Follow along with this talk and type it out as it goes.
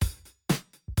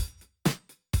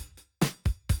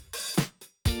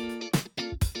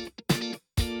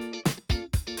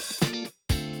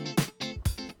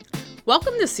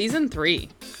Welcome to Season 3.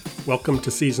 Welcome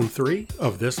to Season 3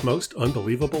 of this most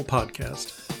unbelievable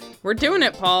podcast. We're doing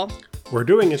it, Paul. We're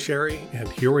doing it, Sherry, and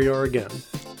here we are again.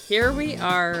 Here we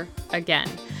are again.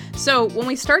 So, when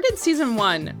we started Season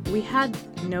 1, we had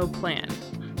no plan.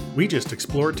 We just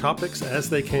explored topics as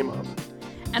they came up.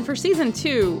 And for Season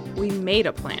 2, we made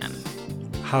a plan.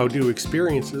 How do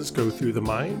experiences go through the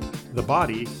mind, the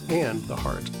body, and the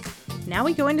heart? Now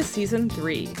we go into Season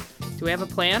 3. Do we have a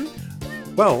plan?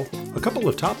 Well, a couple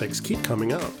of topics keep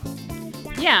coming up.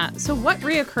 Yeah, so what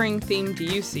reoccurring theme do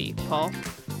you see, Paul?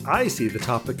 I see the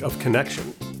topic of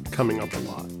connection coming up a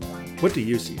lot. What do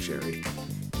you see, Sherry?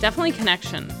 Definitely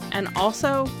connection, and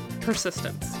also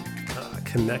persistence.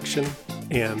 Connection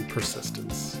and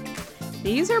persistence.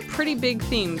 These are pretty big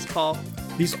themes, Paul.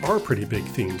 These are pretty big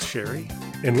themes, Sherry,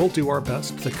 and we'll do our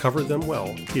best to cover them well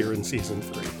here in Season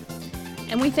 3.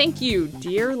 And we thank you,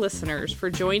 dear listeners, for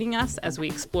joining us as we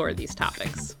explore these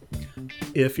topics.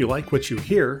 If you like what you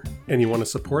hear and you want to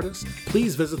support us,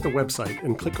 please visit the website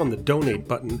and click on the donate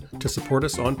button to support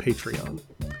us on Patreon.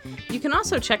 You can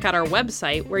also check out our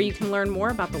website where you can learn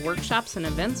more about the workshops and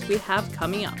events we have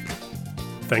coming up.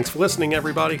 Thanks for listening,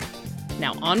 everybody.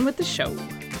 Now on with the show.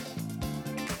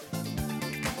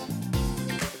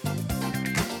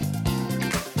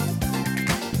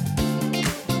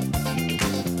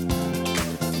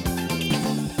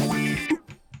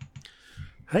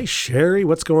 Hey, Sherry,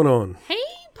 what's going on? Hey,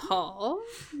 Paul.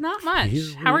 Not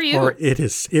much. How are you? It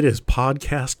is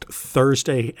podcast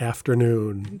Thursday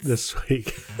afternoon this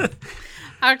week.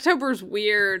 October's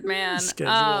weird, man.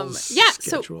 So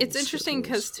it's interesting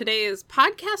because today is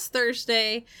podcast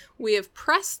Thursday. We have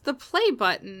pressed the play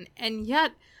button, and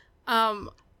yet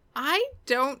I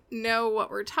don't know what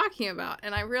we're talking about.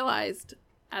 And I realized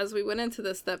as we went into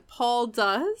this that Paul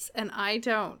does, and I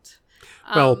don't.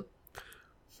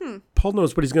 Paul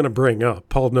knows what he's going to bring up.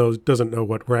 Paul doesn't know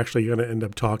what we're actually going to end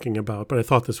up talking about, but I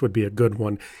thought this would be a good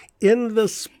one. In the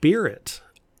spirit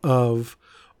of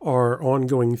our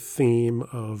ongoing theme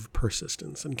of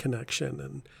persistence and connection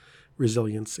and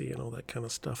resiliency and all that kind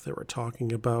of stuff that we're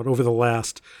talking about over the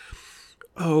last,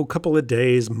 couple of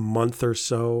days, month or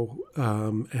so,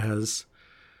 as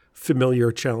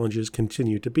familiar challenges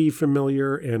continue to be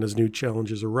familiar and as new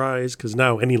challenges arise, because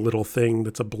now any little thing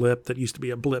that's a blip that used to be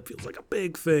a blip feels like a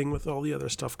big thing with all the other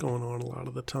stuff going on a lot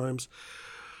of the times.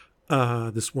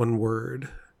 This one word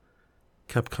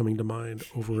kept coming to mind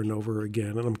over and over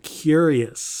again, and I'm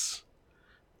curious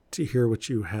to hear what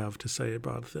you have to say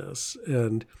about this.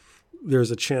 And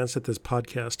there's a chance that this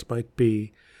podcast might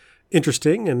be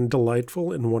interesting and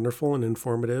delightful and wonderful and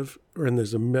informative, and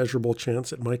there's a measurable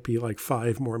chance it might be like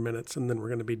 5 more minutes and then we're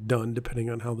going to be done depending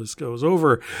on how this goes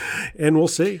over, and we'll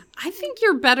see. I think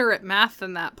you're better at math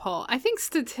than that, Paul. I think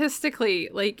statistically,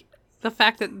 like the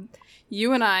fact that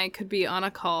you and I could be on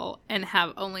a call and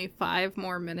have only 5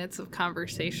 more minutes of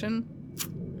conversation,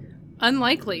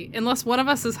 unlikely, unless one of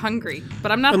us is hungry, but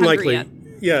I'm not hungry yet.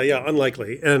 Yeah,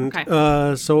 unlikely. And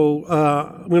okay. So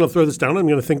I'm going to throw this down. I'm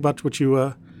going to think about what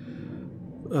you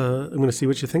I'm going to see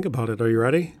what you think about it. Are you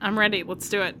ready? I'm ready. Let's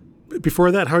do it.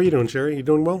 Before that, how are you doing, Sherry? You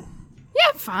doing well?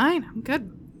 Yeah, fine. I'm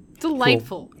good.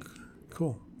 Delightful.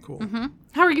 Cool. Mm-hmm.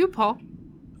 How are you, Paul?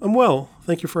 I'm well.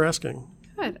 Thank you for asking.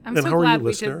 Good. I'm so glad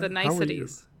we did the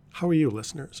niceties. How are you,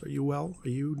 listeners? Are you well? Are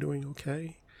you doing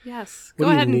okay? Yes. Go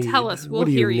ahead and tell us. We'll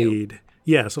hear you. What do you need?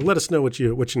 Yeah, so let us know what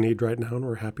you need right now, and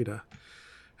we're happy to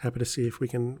see if we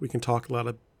can talk about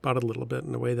it a little bit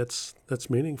in a way that's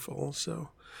meaningful. So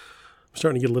I'm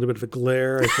starting to get a little bit of a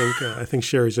glare. I think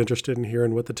Sherry's interested in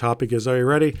hearing what the topic is. Are you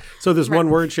ready? So there's one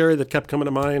word, Sherry, that kept coming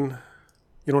to mind.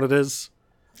 You know what it is?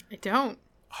 I don't.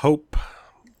 Hope.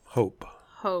 I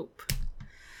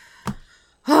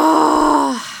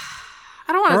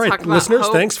don't want to talk about listeners,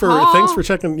 hope, thanks for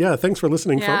checking. Yeah, thanks for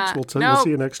listening, yeah, folks. We'll see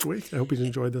you next week. I hope you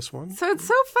enjoyed this one. So it's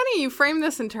so funny you frame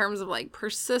this in terms of like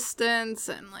persistence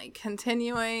and like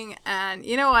continuing, and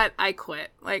you know what? I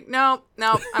quit. Like, no,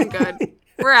 I'm good.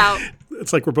 We're out.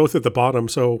 It's like we're both at the bottom,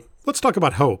 so let's talk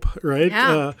about hope, right?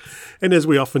 Yeah. And as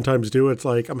we oftentimes do, it's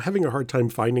like, I'm having a hard time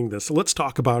finding this, so let's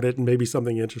talk about it, and maybe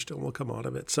something interesting will come out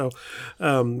of it. So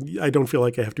I don't feel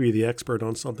like I have to be the expert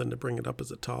on something to bring it up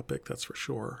as a topic, that's for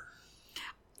sure.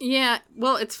 Yeah,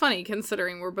 well, it's funny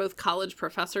considering we're both college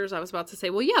professors. I was about to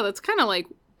say, well, yeah, that's kind of like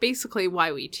basically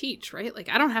why we teach, right? Like,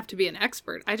 I don't have to be an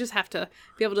expert. I just have to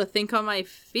be able to think on my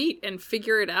feet and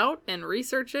figure it out and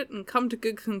research it and come to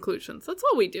good conclusions. That's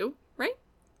all we do, right?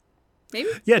 Maybe?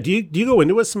 Yeah, do you go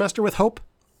into a semester with hope?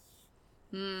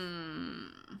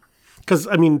 Because,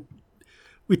 I mean,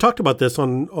 we talked about this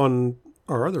on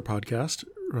our other podcast,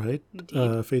 right?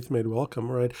 Faith Made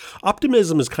Welcome, right?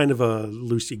 Optimism is kind of a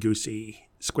loosey-goosey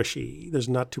squishy. There's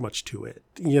not too much to it.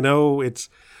 You know,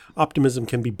 optimism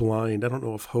can be blind. I don't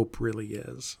know if hope really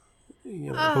is.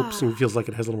 You know, hope feels like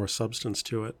it has a little more substance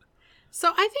to it.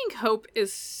 So I think hope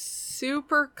is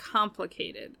super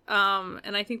complicated.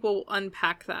 And I think we'll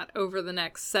unpack that over the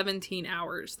next 17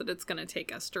 hours that it's going to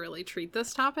take us to really treat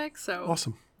this topic. So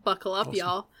awesome. Buckle up,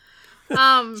 y'all.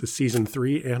 So season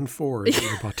 3 and 4 is what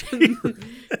we're about to do.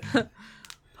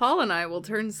 Paul and I will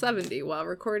turn 70 while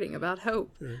recording about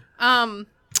hope. So I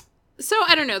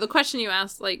don't know. The question you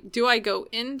asked, like, do I go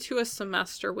into a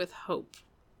semester with hope?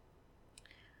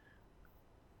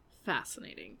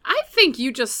 Fascinating. I think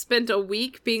you just spent a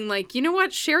week being like, you know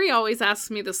what? Sherry always asks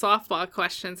me the softball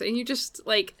questions. And you just,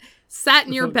 like, sat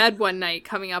in your bed one night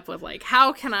coming up with, like,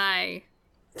 how can I...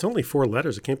 It's only 4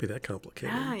 letters. It can't be that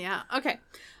complicated. Yeah. Okay.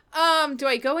 Do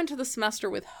I go into the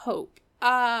semester with hope?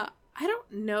 I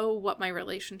don't know what my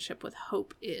relationship with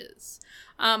hope is.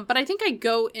 But I think I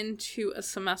go into a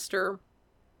semester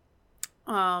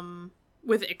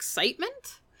with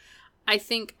excitement. I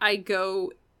think I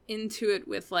go into it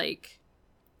with, like,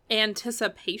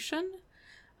 anticipation.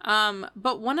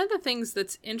 But one of the things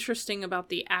that's interesting about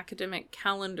the academic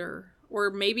calendar,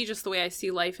 or maybe just the way I see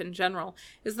life in general,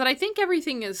 is that I think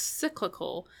everything is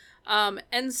cyclical.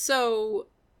 And so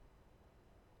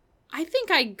I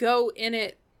think I go in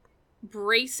it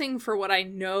bracing for what I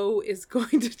know is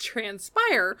going to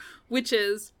transpire, which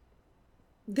is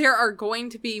there are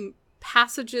going to be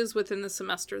passages within the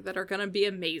semester that are going to be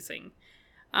amazing.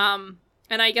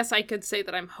 And I guess I could say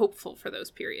that I'm hopeful for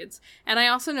those periods. And I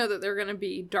also know that there are going to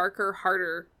be darker,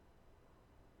 harder,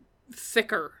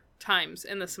 thicker times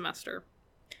in the semester.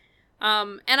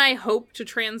 And I hope to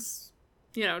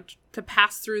to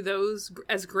pass through those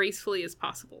as gracefully as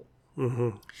possible. Mm-hmm.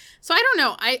 So I don't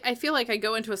know. I feel like I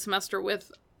go into a semester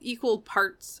with equal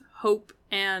parts hope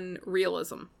and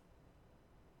realism.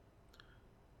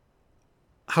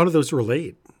 How do those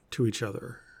relate to each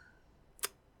other?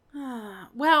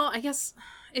 Well, I guess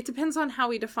it depends on how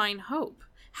we define hope.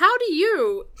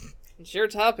 It's your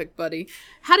topic, buddy.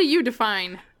 How do you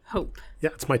define hope? Yeah,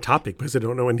 it's my topic because I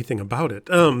don't know anything about it.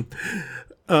 How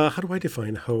do I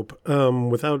define hope?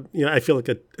 Without, I feel like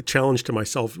a challenge to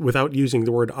myself without using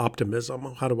the word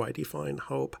optimism. How do I define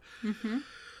hope? Mm-hmm.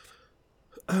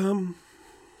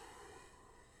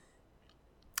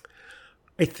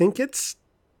 I think it's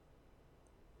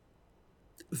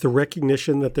the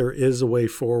recognition that there is a way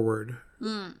forward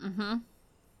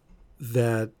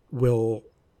that will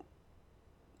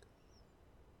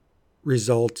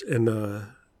result in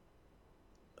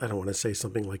I don't want to say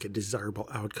something like a desirable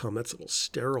outcome. That's a little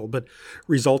sterile, but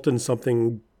result in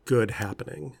something good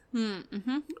happening.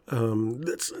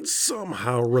 That's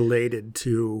somehow related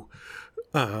to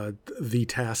the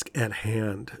task at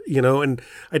hand, and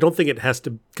I don't think it has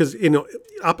to, because,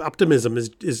 optimism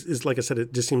is like I said,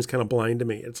 it just seems kind of blind to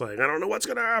me. It's like, I don't know what's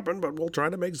going to happen, but we'll try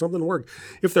to make something work.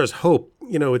 If there's hope,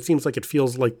 it seems like it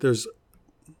feels like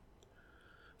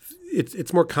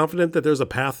it's more confident that there's a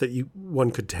path that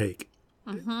one could take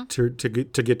to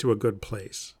get to a good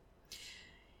place.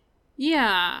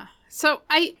 Yeah. So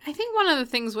I think one of the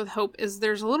things with hope is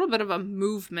there's a little bit of a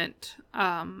movement,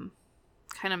 kind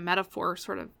of metaphor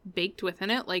sort of baked within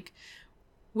it. Like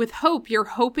with hope, you're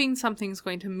hoping something's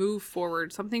going to move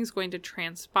forward, something's going to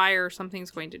transpire,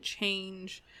 something's going to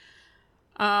change.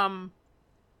 I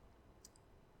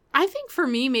think for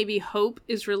me, maybe hope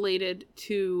is related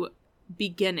to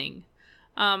beginning.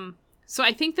 So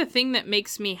I think the thing that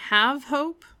makes me have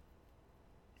hope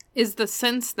is the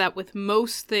sense that with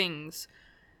most things,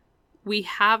 we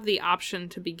have the option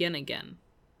to begin again.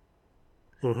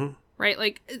 Mm-hmm. Right?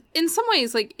 Like, in some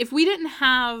ways, like, if we didn't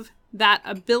have that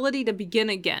ability to begin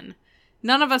again,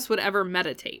 none of us would ever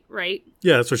meditate, right?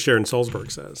 Yeah, that's what Sharon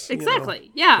Salzberg says. Exactly.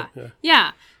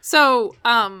 Yeah. So,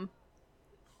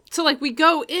 like, we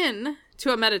go in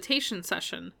to a meditation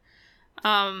session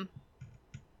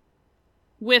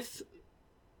with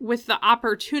the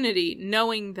opportunity,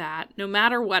 knowing that no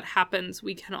matter what happens,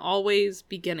 we can always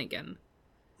begin again.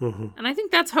 Mm-hmm. And I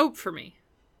think that's hope for me.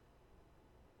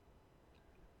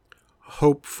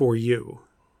 Hope for you.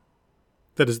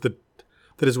 That is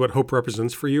what hope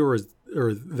represents for you, or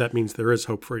that means there is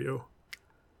hope for you.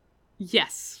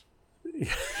 Yes.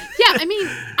 Yeah, I mean,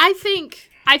 I think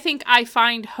I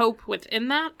find hope within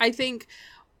that. I think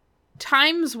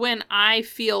times when I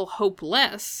feel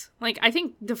hopeless, like, I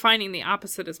think defining the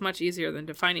opposite is much easier than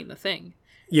defining the thing.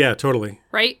 Yeah, totally.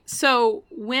 Right? So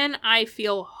when I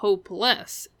feel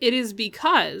hopeless, it is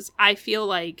because I feel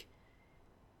like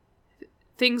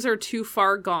things are too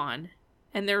far gone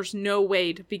and there's no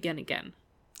way to begin again.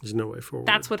 There's no way forward.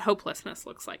 That's what hopelessness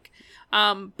looks like.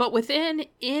 But within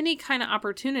any kind of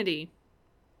opportunity,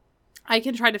 I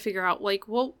can try to figure out, like,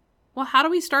 well, how do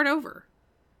we start over?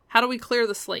 How do we clear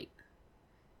the slate?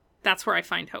 That's where I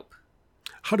find hope.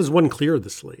 How does one clear the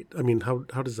slate? I mean,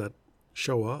 how does that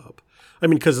show up? I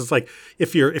mean, because it's like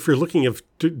if you're looking at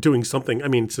doing something, I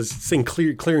mean, it's saying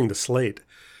clearing the slate.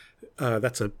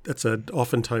 That's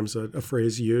oftentimes a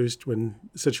phrase used when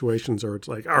situations are, it's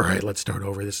like, all right, let's start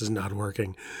over. This is not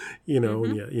working,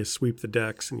 and you sweep the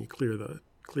decks and you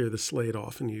clear the slate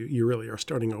off, and you really are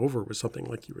starting over with something,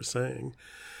 like you were saying,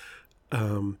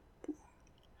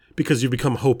 because you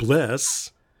become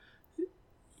hopeless,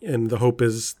 and the hope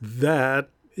is that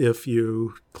if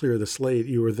you clear the slate,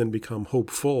 you will then become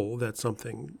hopeful that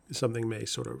something may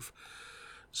sort of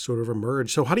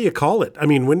emerge. So how do you call it? I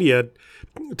mean, when do you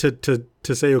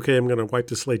to say, okay, I'm going to wipe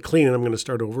the slate clean and I'm going to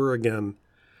start over again?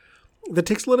 That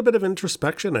takes a little bit of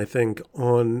introspection, I think,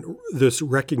 on this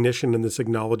recognition and this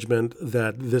acknowledgement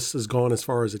that this has gone as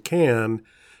far as it can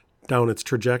down its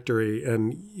trajectory,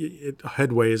 and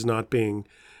headway is not being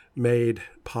made,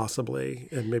 possibly,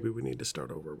 and maybe we need to start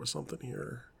over with something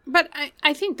here. But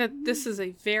I think that this is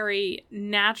a very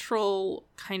natural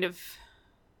kind of...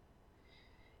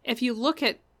 If you look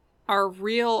at our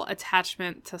real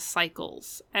attachment to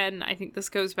cycles, and I think this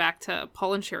goes back to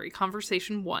Paul and Sherry,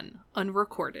 Conversation 1,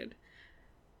 unrecorded,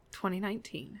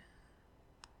 2019.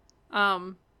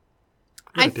 I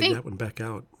think dig that one back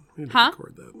out. We need to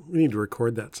record that. We need to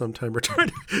record that sometime, or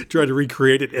try to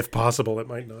recreate it if possible. It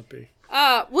might not be.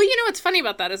 Well, what's funny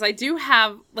about that is I do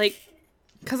have, like,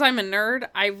 because I'm a nerd,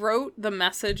 I wrote the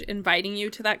message inviting you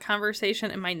to that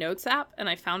conversation in my notes app, and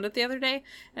I found it the other day.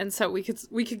 And so we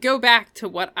could go back to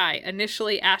what I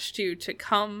initially asked you to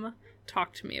come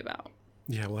talk to me about.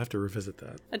 Yeah, we'll have to revisit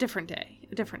that. A different day.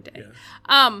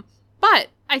 Yeah. But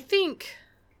I think,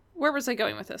 where was I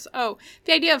going with this? Oh,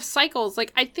 the idea of cycles.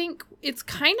 Like, I think it's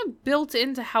kind of built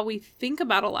into how we think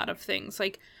about a lot of things.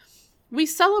 Like, we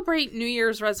celebrate New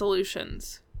Year's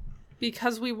resolutions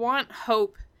because we want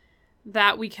hope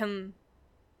that we can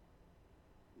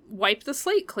wipe the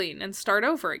slate clean and start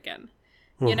over again.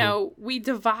 Mm-hmm. We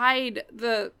divide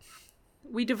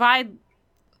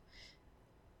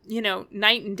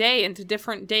night and day into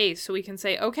different days, so we can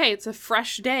say, okay, it's a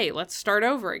fresh day, let's start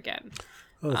over again.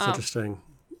 Oh, that's interesting.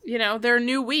 There are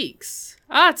new weeks.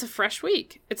 It's a fresh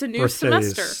week. It's a new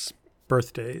semester.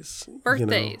 Birthdays.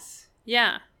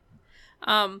 Yeah.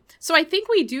 So I think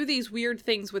we do these weird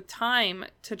things with time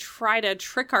to try to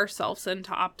trick ourselves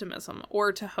into optimism,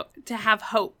 or to have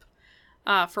hope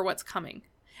for what's coming.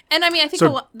 And I mean, I think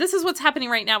this is what's happening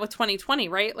right now with 2020,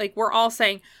 right? Like, we're all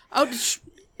saying, "Oh,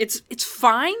 it's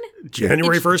fine.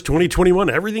 January 1st,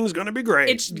 2021, everything's going to be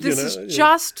great." This is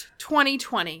just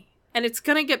 2020, and it's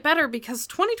going to get better because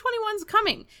 2021's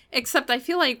coming. Except I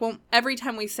feel like every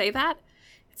time we say that,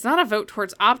 it's not a vote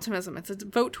towards optimism. It's a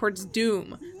vote towards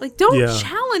doom. Like, don't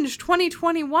challenge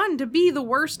 2021 to be the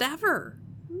worst ever.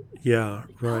 Yeah,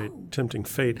 right. Tempting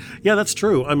fate. Yeah, that's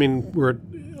true. I mean,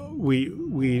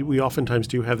 we oftentimes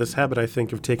do have this habit, I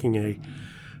think, of taking a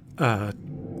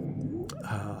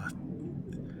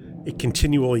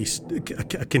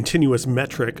continuous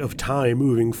metric of time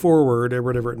moving forward, or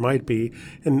whatever it might be,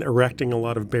 and erecting a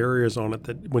lot of barriers on it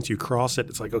that once you cross it,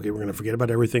 it's like, okay, we're going to forget about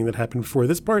everything that happened before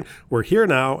this part. We're here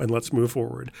now, and let's move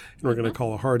forward. And we're going to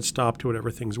call a hard stop to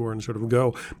whatever things were and sort of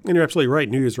go. And you're absolutely right.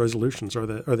 New Year's resolutions are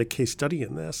the case study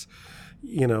in this.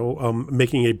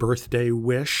 Making a birthday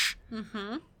wish.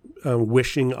 Mm-hmm.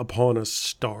 Wishing upon a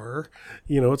star,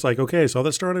 it's like, okay, so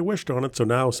that star, I wished on it, so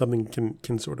now something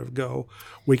can sort of go.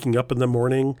 Waking up in the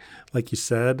morning, like you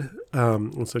said,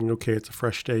 and saying, okay, it's a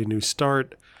fresh day, new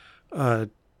start.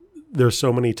 There's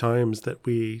so many times that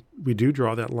we do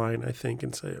draw that line, I think,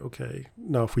 and say, okay,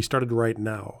 now if we started right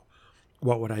now,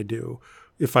 what would I do?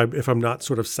 If I'm not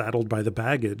sort of saddled by the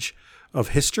baggage of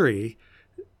history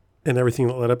and everything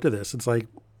that led up to this, it's like,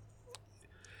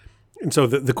 and so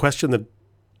the question that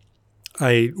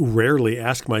I rarely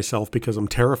ask myself, because I'm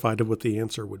terrified of what the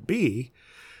answer would be.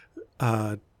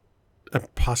 I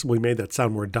possibly made that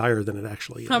sound more dire than it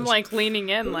actually is. I'm like leaning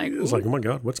in, like, it's like, oh my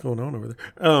God, what's going on over there?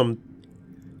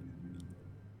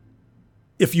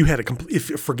 If you had if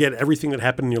you forget everything that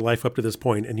happened in your life up to this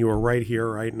point, and you were right here,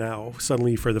 right now,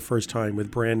 suddenly for the first time with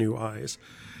brand new eyes,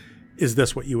 is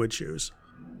this what you would choose?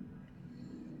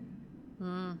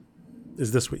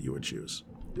 Is this what you would choose?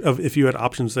 If you had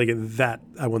options, like that,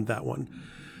 I want that one.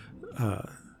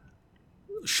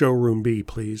 Showroom B,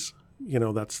 please.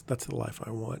 That's the life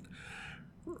I want,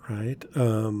 right?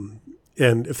 And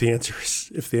if the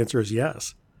answer is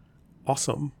yes,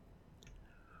 awesome.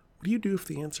 what do you do if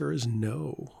the answer is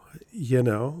no?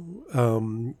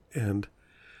 And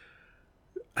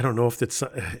I don't know if it's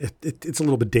a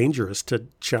little bit dangerous to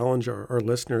challenge our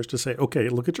listeners to say, okay,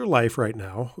 look at your life right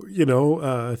now,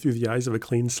 through the eyes of a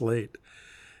clean slate.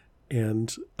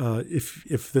 And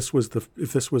if this was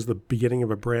the beginning of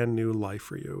a brand new life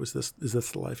for you, is this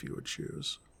the life you would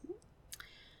choose?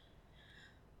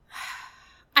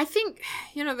 I think,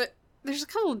 that there's a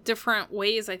couple of different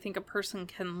ways I think a person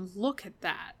can look at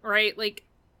that, right? Like,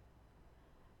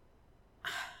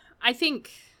 I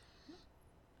think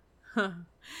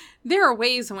there are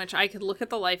ways in which I could look at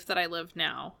the life that I live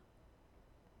now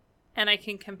and I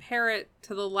can compare it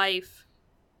to the life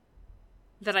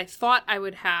that I thought I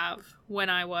would have when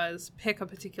I was pick a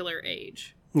particular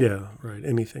age. Yeah, right.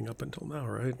 Anything up until now,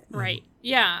 right? Right.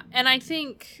 Yeah. And I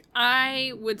think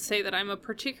I would say that I'm a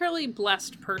particularly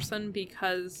blessed person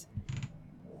because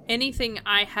anything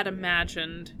I had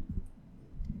imagined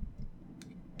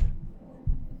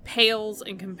pales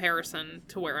in comparison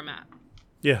to where I'm at.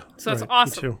 Yeah. So that's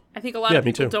awesome. Me too. I think a lot of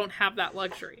people don't have that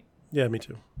luxury. Yeah, me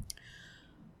too.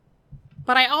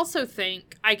 But I also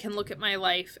think I can look at my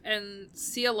life and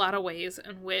see a lot of ways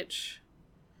in which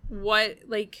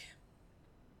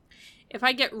if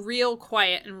I get real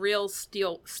quiet and real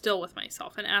still with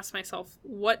myself and ask myself,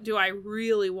 what do I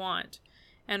really want?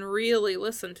 And really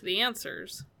listen to the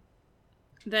answers,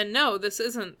 then no, this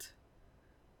isn't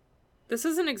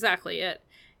exactly it.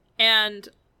 And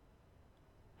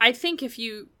I think if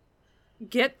you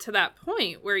get to that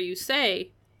point where you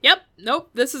say, yep, nope,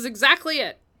 this is exactly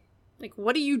it. Like,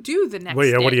 what do you do the next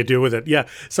day? What do you do with it? Yeah.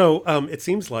 So it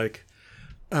seems like,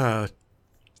 I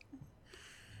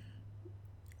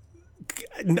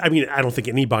don't think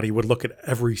anybody would look at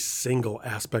every single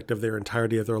aspect of their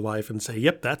entirety of their life and say,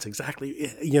 yep, that's exactly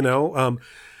it.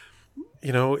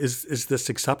 Is this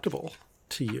acceptable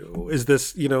to you? Is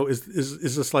this,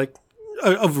 is this like,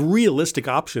 of realistic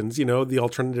options, the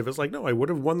alternative is like, no, I would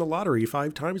have won the lottery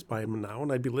 5 times by now,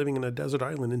 and I'd be living in a desert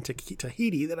island in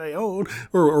Tahiti that I own,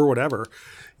 or whatever.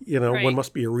 Right. One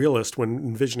must be a realist when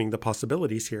envisioning the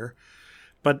possibilities here.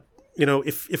 But,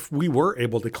 if we were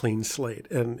able to clean slate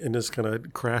and just kind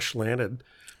of crash landed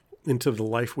into the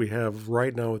life we have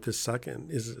right now at this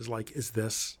second, is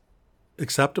this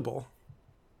acceptable?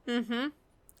 Mm-hmm.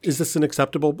 Is this an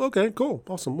acceptable? Okay, cool.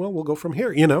 Awesome. Well, we'll go from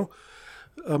here,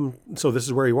 So this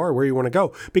is where you are, where you want to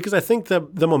go. Because I think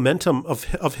the momentum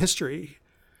of history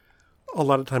a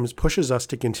lot of times pushes us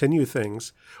to continue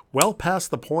things well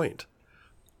past the point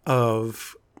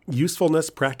of usefulness,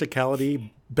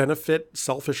 practicality, benefit,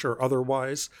 selfish or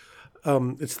otherwise.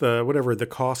 It's the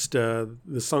cost, the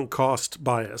sunk cost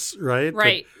bias, right?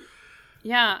 Right.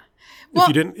 Yeah. Well, if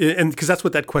you didn't, and because that's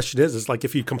what that question is like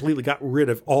if you completely got rid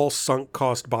of all sunk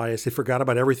cost bias, you forgot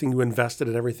about everything you invested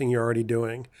and everything you're already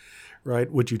doing.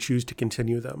 Right? Would you choose to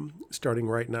continue them starting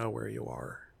right now where you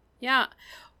are? Yeah.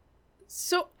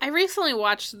 So I recently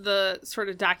watched the sort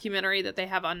of documentary that they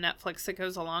have on Netflix that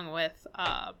goes along with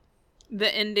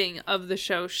the ending of the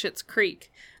show Schitt's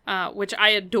Creek, which I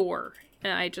adore.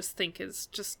 And I just think is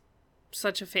just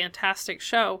such a fantastic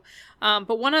show.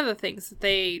 But one of the things that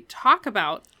they talk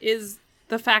about is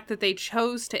the fact that they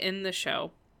chose to end the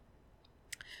show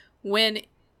when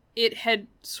it had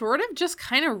sort of just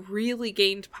kind of really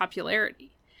gained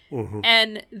popularity. Mm-hmm.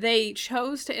 And they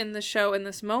chose to end the show in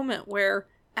this moment where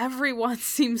everyone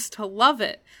seems to love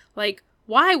it. Like,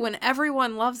 why, when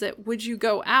everyone loves it, would you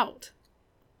go out?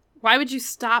 Why would you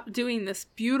stop doing this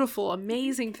beautiful,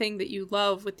 amazing thing that you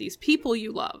love with these people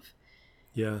you love?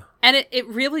 Yeah. And it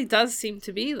really does seem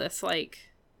to be this, like...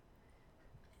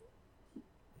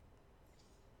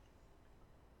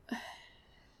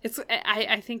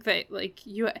 I think that like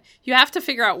you have to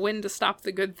figure out when to stop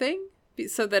the good thing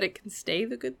so that it can stay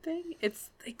the good thing.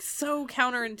 It's like so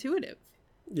counterintuitive.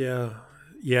 Yeah.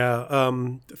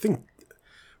 I think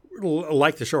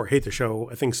like the show or hate the show.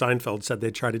 I think Seinfeld said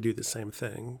they'd try to do the same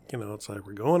thing. It's like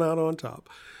we're going out on top.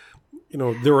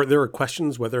 There are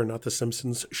questions whether or not The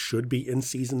Simpsons should be in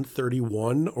season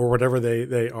 31 or whatever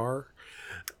they are.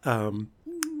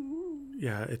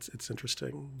 Yeah, it's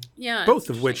interesting. Yeah, both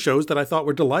of which shows that I thought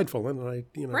were delightful, and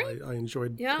right? I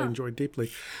enjoyed. Yeah. I enjoyed deeply.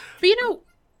 But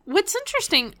what's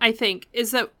interesting, I think,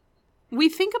 is that we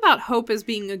think about hope as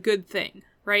being a good thing,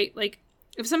 right? Like,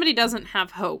 if somebody doesn't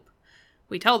have hope,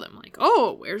 we tell them like,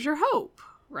 "Oh, where's your hope?"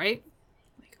 Right?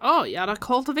 Like, "Oh, you gotta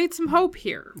cultivate some hope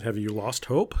here." Have you lost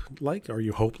hope? Like, are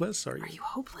you hopeless? Are you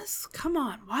hopeless? Come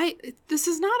on, why? This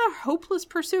is not a hopeless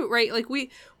pursuit, right? Like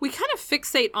we kind of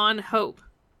fixate on hope.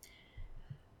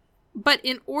 But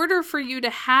in order for you to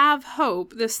have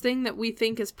hope, this thing that we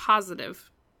think is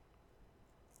positive,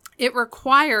 it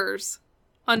requires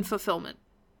unfulfillment.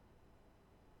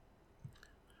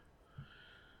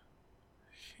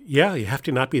 Yeah, you have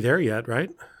to not be there yet, right?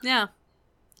 Yeah.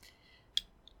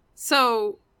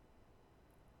 So,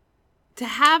 to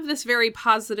have this very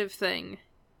positive thing,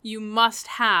 you must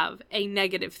have a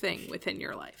negative thing within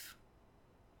your life.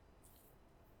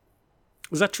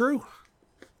 Is that true?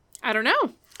 I don't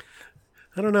know.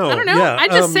 I don't know. Yeah, I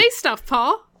just say stuff,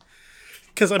 Paul.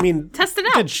 Because, I mean... Test it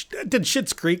out. Did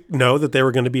Schitt's Creek know that they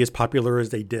were going to be as popular as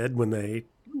they did when they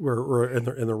were in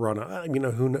the run? I mean,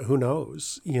 who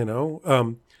knows, you know?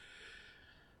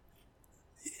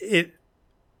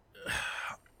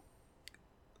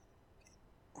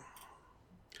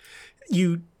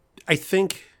 I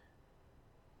think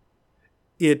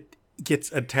it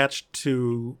gets attached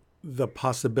to the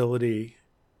possibility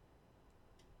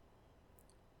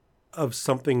of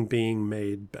something being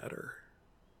made better.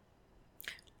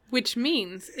 Which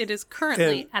means it is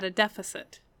currently at a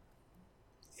deficit.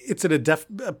 It's at a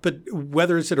but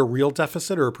whether it's at a real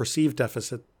deficit or a perceived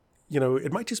deficit, you know,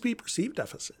 it might just be a perceived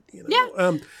deficit, you know?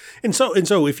 Yeah. And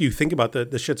so if you think about the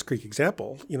Schitt's Creek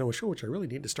example, you know, a show which I really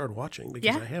need to start watching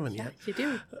because I haven't yet. You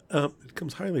do. It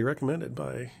comes highly recommended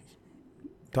by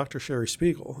Dr. Sherry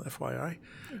Spiegel, FYI.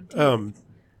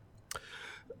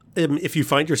 If you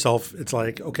find yourself, it's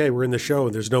like, okay, we're in the show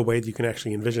and there's no way that you can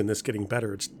actually envision this getting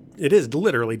better. It is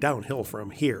literally downhill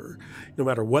from here. No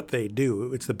matter what they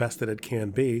do, it's the best that it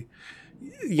can be.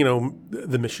 You know,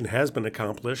 the mission has been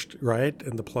accomplished, right?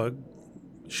 And the plug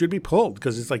should be pulled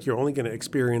because it's like you're only going to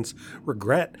experience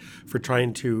regret for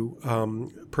trying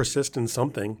to persist in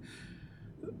something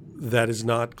that is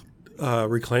not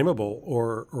reclaimable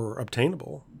or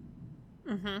obtainable.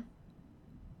 Mm-hmm.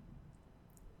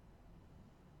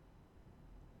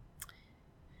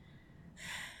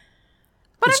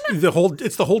 But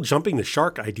it's the whole jumping the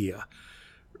shark idea,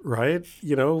 right?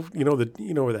 You know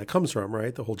where that comes from,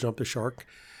 right? The whole jump the shark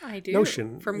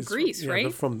notion from Greece, right?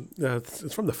 It's from the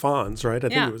Fonz, right? I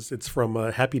think it's from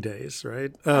Happy Days,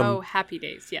 right? Happy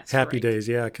Days, yes. Happy Days,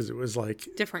 yeah, because it was like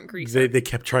different Greece. They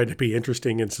kept trying to be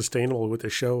interesting and sustainable with the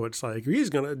show. It's like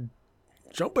he's gonna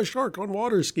jump a shark on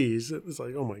water skis. It was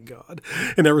like, oh my God.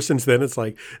 And ever since then, it's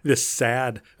like this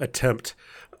sad attempt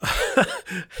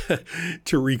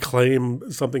to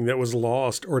reclaim something that was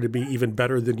lost or to be even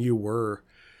better than you were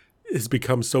has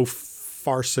become so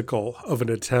farcical of an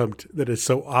attempt that is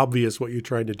so obvious what you're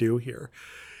trying to do here.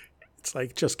 It's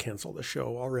like, just cancel the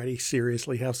show already.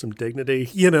 Seriously, have some dignity,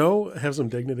 have some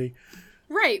dignity.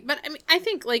 Right. But I mean, I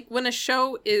think like when a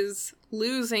show is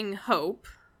losing hope,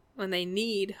 when they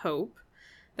need hope,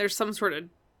 there's some sort of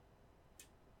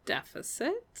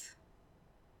deficit.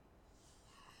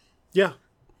 Yeah.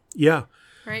 Yeah.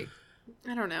 Right?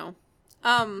 I don't know.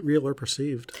 Real or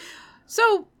perceived.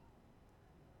 So,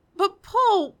 but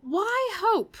Paul, why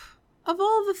hope? Of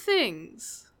all the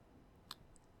things.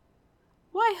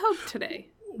 Why hope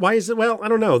today? Why is it? Well, I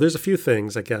don't know. There's a few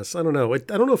things, I guess. I don't know. I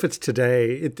don't know if it's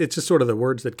today. It's just sort of the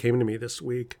words that came to me this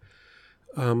week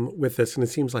with this. And it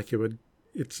seems like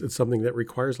it's something that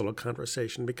requires a little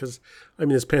conversation because, I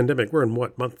mean, this pandemic, we're in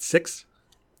what, month 6?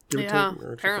 Yeah,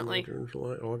 apparently. June,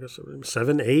 July, August,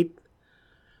 7, 8?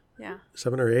 Yeah.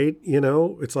 7 or 8,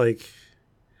 it's like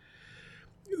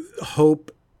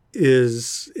hope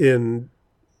is in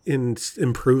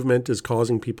improvement is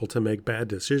causing people to make bad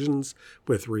decisions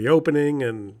with reopening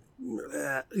and,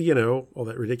 all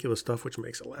that ridiculous stuff, which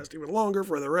makes it last even longer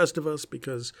for the rest of us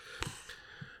because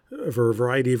for a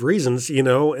variety of reasons,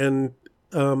 and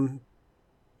I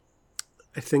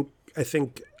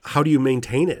think how do you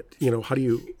maintain it? How do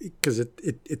you, because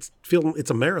it's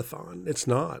a marathon. It's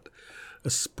not a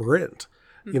sprint.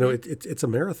 Mm-hmm. It's a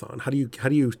marathon. How do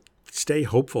you stay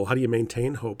hopeful? How do you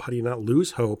maintain hope? How do you not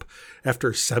lose hope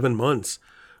after 7 months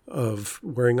of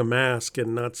wearing a mask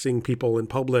and not seeing people in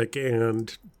public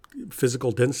and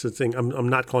physical distancing? I'm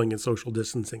not calling it social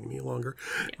distancing any longer.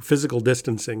 Yeah. Physical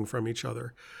distancing from each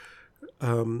other.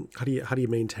 How do you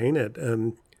maintain it?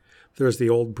 And there's the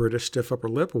old British stiff upper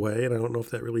lip way, and I don't know if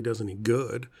that really does any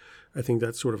good. I think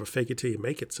that's sort of a fake it till you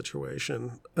make it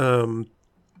situation.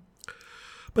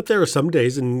 But there are some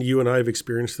days, and you and I have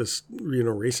experienced this,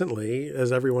 recently,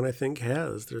 as everyone I think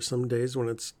has. There's some days when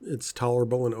it's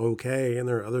tolerable and okay, and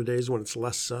there are other days when it's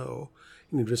less so.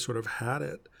 And you've just sort of had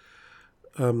it.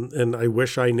 And I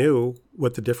wish I knew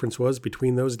what the difference was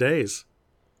between those days.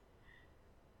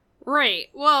 Right.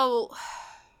 Well,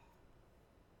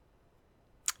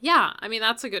 yeah. I mean,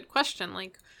 that's a good question.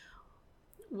 Like,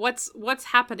 what's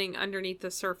happening underneath the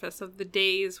surface of the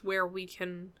days where we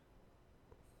can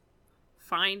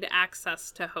find access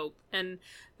to hope and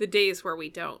the days where we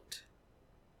don't?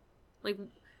 Like,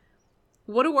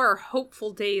 what do our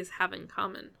hopeful days have in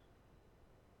common?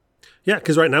 Yeah,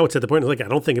 because right now it's at the point, like, I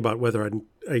don't think about whether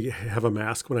I have a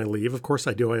mask when I leave. Of course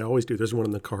I do. I always do. There's one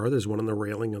in the car. There's one on the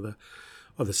railing of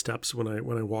the steps when I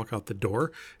walk out the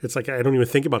door. It's like I don't even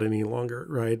think about it any longer,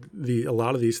 right? A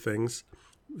lot of these things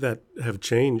that have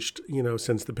changed,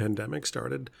 since the pandemic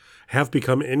started have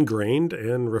become ingrained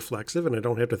and reflexive, and I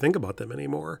don't have to think about them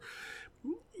anymore,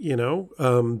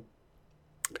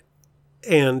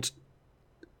 and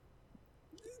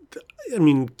I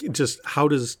mean, just how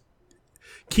does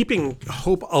keeping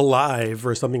hope alive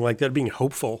or something like that, being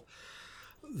hopeful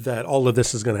that all of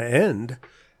this is going to end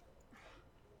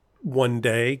one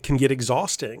day, can get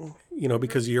exhausting,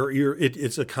 because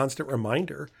it's a constant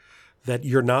reminder that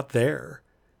you're not there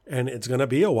and it's going to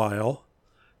be a while,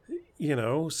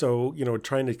 so,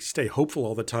 trying to stay hopeful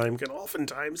all the time can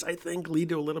oftentimes, I think, lead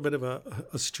to a little bit of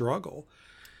a struggle,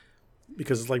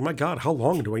 because it's like, my God, how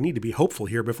long do I need to be hopeful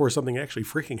here before something actually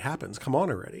freaking happens? Come on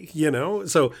already,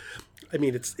 So, I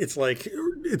mean, it's like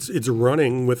it's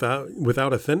running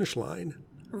without a finish line.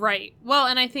 Right. Well,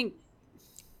 and I think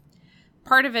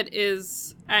part of it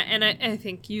is, and I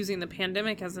think using the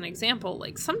pandemic as an example,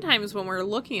 like sometimes when we're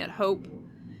looking at hope,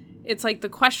 it's like the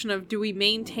question of, do we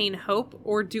maintain hope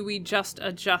or do we just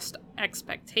adjust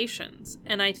expectations?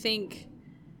 And I think,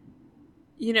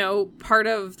 part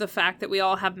of the fact that we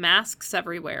all have masks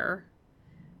everywhere,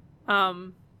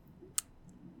 do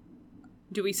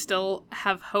we still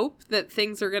have hope that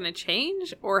things are going to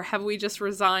change, or have we just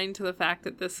resigned to the fact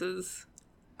that this is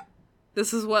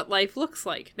what life looks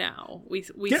like now? We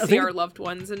see our loved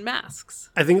ones in masks.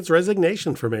 I think it's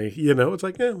resignation for me. It's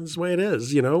like, this is the way it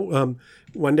is,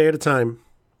 one day at a time,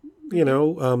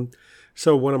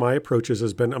 So one of my approaches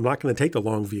has been, I'm not going to take the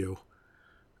long view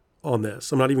on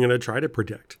this. I'm not even going to try to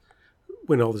predict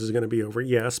when all this is going to be over.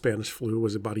 Yeah, Spanish flu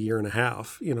was about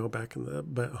 1.5 years, back in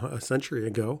a century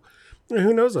ago.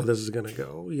 Who knows how this is going to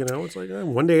go? It's like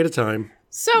one day at a time.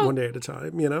 So one day at a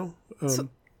time. So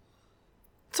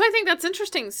I think that's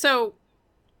interesting. So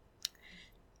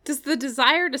does the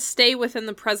desire to stay within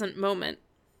the present moment,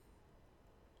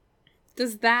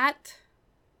 does that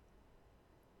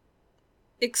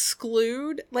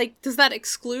exclude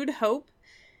hope?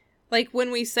 Like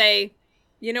when we say,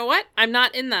 you know what? I'm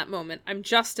not in that moment. I'm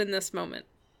just in this moment.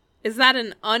 Is that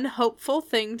an unhopeful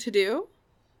thing to do?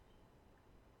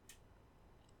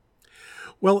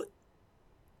 Well,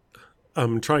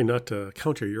 I'm trying not to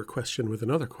counter your question with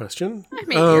another question. I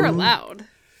mean, you're allowed.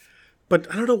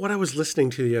 But I don't know what I was listening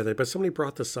to the other day, but somebody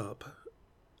brought this up.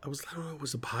 I don't know, it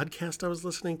was a podcast I was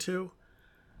listening to.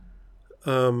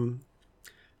 And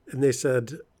they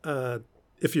said,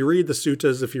 if you read the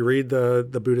suttas, if you read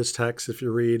the Buddhist texts, if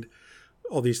you read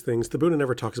all these things, the Buddha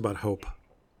never talks about hope.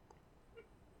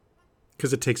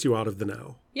 Because it takes you out of the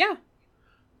now. Yeah.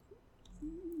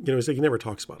 It's like he never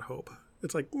talks about hope.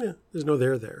 It's like, there's no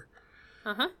there.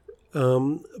 Uh-huh.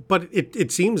 But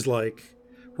it seems like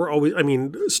we're always,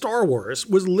 Star Wars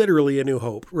was literally A New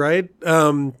Hope, right?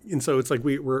 And so it's like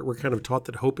we're kind of taught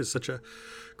that hope is such a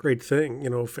great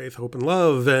thing, faith, hope, and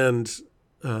love. And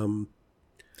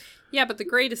yeah, but the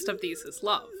greatest of these is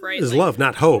love, right? Is love,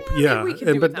 not hope. Yeah.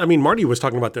 Marty was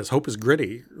talking about this. Hope is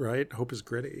gritty, right? Hope is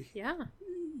gritty. Yeah.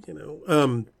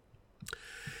 I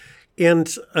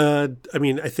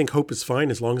think hope is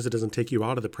fine as long as it doesn't take you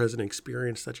out of the present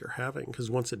experience that you're having. Because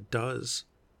once it does,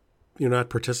 you're not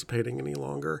participating any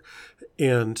longer.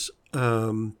 And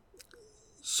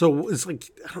so it's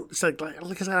like I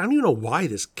don't even know why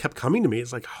this kept coming to me.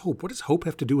 It's like, hope. What does hope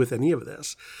have to do with any of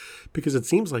this? Because it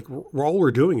seems like all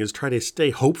we're doing is try to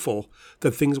stay hopeful that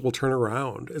things will turn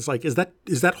around. It's like, is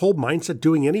that whole mindset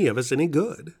doing any of us any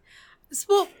good?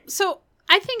 Well, so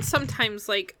I think sometimes,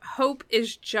 like, hope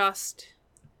is just...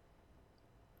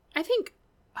 I think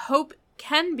hope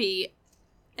can be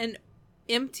an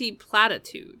empty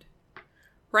platitude,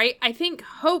 right? I think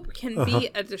hope can be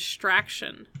a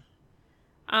distraction.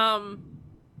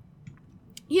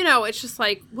 It's just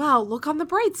like, well, look on the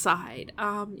bright side.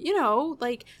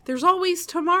 Like, there's always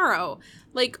tomorrow.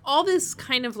 Like, all this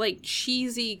kind of, like,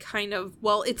 cheesy kind of,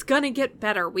 well, it's gonna get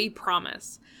better, we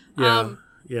promise. Yeah.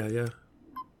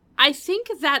 I think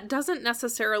that doesn't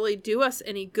necessarily do us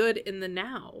any good in the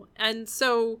now. And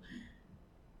so,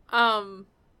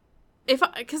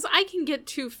 because I can get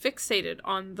too fixated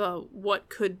on the what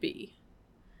could be.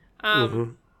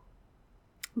 But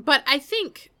I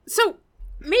think, so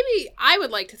maybe I would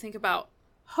like to think about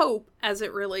hope as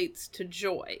it relates to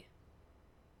joy.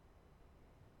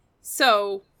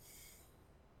 So,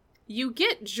 you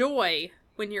get joy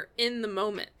when you're in the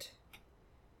moment.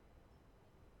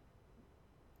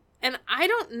 And I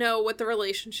don't know what the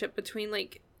relationship between,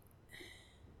 like,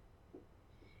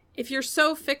 if you're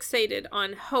so fixated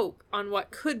on hope, on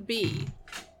what could be,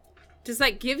 does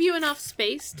that give you enough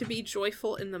space to be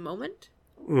joyful in the moment?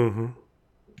 Mm-hmm.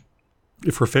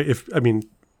 If you're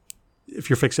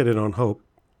fixated on hope,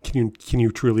 can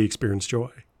you truly experience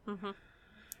joy? Mm-hmm.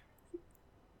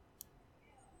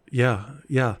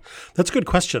 Yeah, that's a good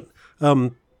question.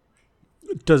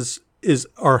 Is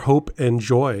our hope and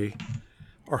joy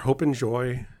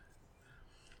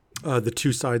the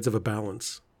two sides of a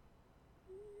balance?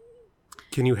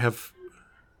 Can you have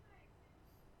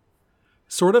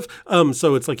sort of?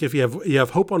 So it's like if you have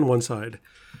hope on one side,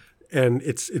 and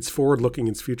it's forward looking,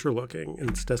 it's future looking, and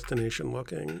it's destination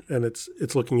looking, and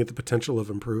it's looking at the potential of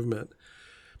improvement.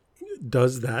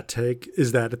 Is that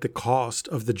at the cost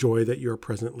of the joy that you're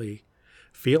presently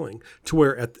feeling? To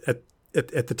where at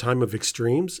the time of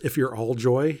extremes, if you're all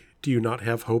joy, do you not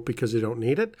have hope because you don't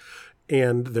need it?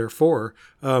 And therefore,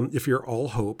 if you're all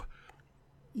hope,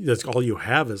 that's all you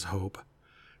have is hope.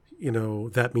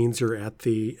 That means you're at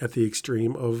the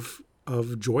extreme of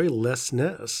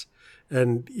joylessness.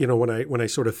 And when I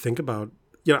sort of think about,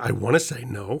 I want to say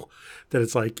no, that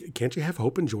it's like, can't you have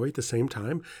hope and joy at the same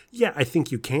time? Yeah, I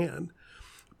think you can,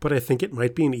 but I think it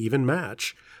might be an even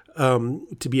match.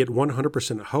 To be at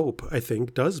 100% hope, I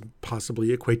think, does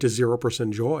possibly equate to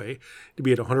 0% joy. To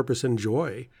be at 100%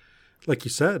 joy, like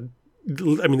you said,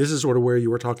 I mean, this is sort of where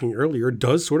you were talking earlier,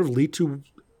 does sort of lead to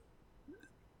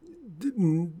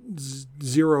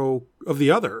zero of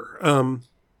the other.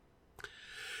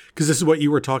 Because this is what you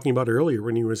were talking about earlier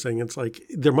when you were saying it's like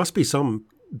there must be some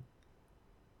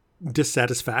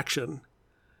dissatisfaction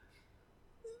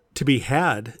to be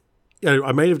had.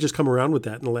 I might have just come around with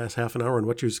that in the last half an hour and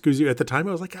what you, because at the time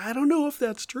I was like, I don't know if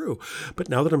that's true. But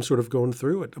now that I'm sort of going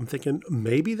through it, I'm thinking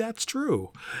maybe that's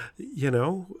true.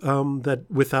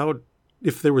 That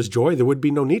if there was joy, there would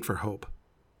be no need for hope.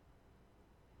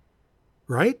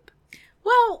 Right?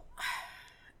 Well,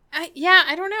 I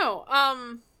don't know.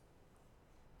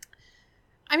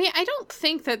 I mean, I don't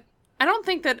think that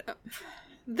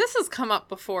this has come up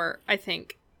before, I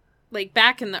think, like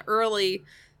back in the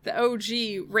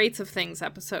OG Rates of Things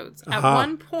episodes. At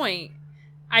one point,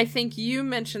 I think you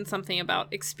mentioned something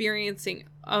about experiencing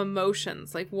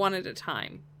emotions like one at a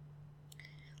time.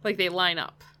 Like they line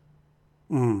up.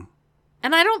 Mm.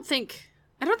 And I don't think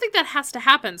that has to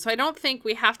happen. So I don't think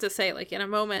we have to say, like, in a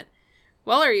moment,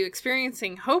 well, are you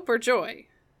experiencing hope or joy?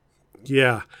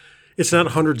 Yeah. It's not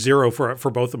 100-0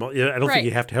 for both of them. I don't think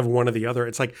you have to have one or the other.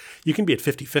 It's like you can be at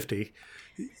 50-50.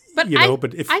 But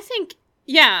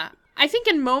I think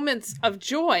in moments of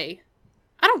joy,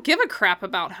 I don't give a crap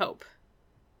about hope.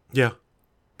 Yeah.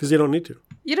 Because you don't need to.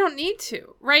 You don't need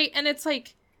to, right? And it's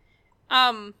like,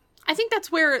 I think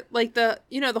that's where, like, the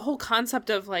whole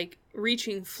concept of, like,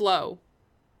 reaching flow.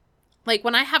 Like,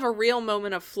 when I have a real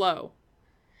moment of flow,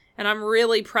 and I'm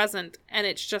really present, and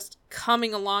it's just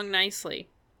coming along nicely,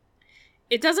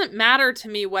 it doesn't matter to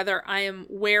me whether I am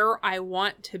where I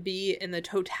want to be in the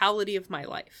totality of my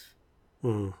life.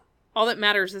 Mm. All that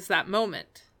matters is that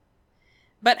moment.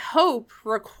 But hope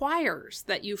requires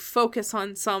that you focus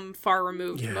on some far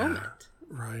removed moment.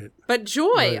 Right. But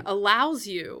joy allows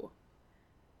you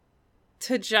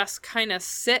to just kind of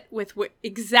sit with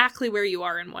exactly where you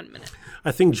are in 1 minute.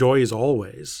 I think joy is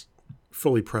always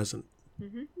fully present.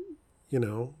 Mm-hmm.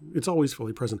 It's always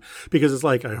fully present because it's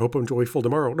like, I hope I'm joyful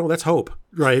tomorrow. No, that's hope,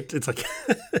 right? It's like,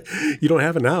 you don't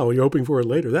have it now. You're hoping for it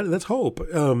later. That's hope.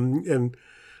 And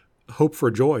hope for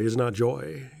joy is not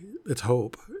joy. It's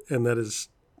hope. And that is,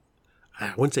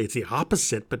 I wouldn't say it's the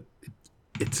opposite, but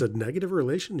it's a negative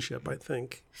relationship, I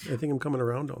think. I think I'm coming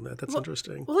around on that. That's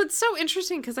interesting. Well, it's so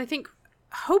interesting because I think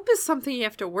hope is something you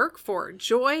have to work for.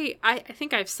 Joy, I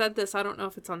think I've said this. I don't know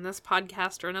if it's on this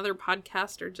podcast or another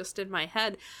podcast or just in my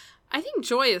head. I think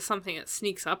joy is something that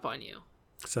sneaks up on you.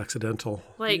 It's accidental.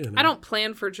 Like, I don't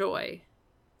plan for joy.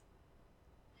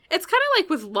 It's kind of like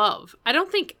with love. I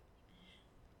don't think...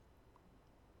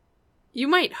 You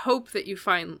might hope that you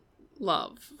find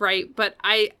love, right? But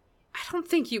I don't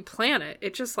think you plan it.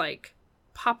 It just, like,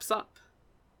 pops up.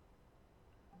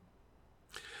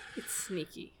 It's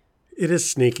sneaky. It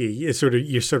is sneaky. You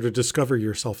sort of discover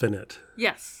yourself in it.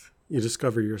 Yes. You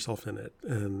discover yourself in it.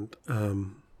 And...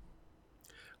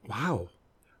 wow.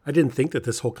 I didn't think that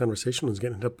this whole conversation was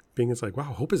going to end up being, it's like,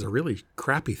 wow, hope is a really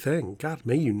crappy thing. God,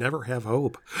 may you never have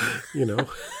hope,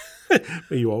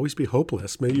 May you always be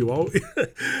hopeless. May you always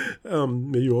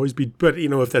be, but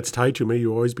if that's tied to, may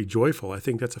you always be joyful. I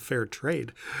think that's a fair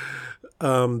trade.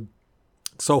 To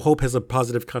So hope has a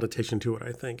positive connotation to it,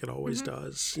 I think. It always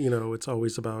does. It's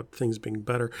always about things being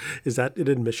better. Is that an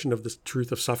admission of the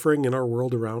truth of suffering in our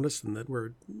world around us, and that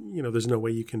we're, there's no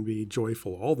way you can be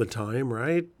joyful all the time,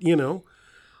 right?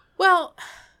 Well,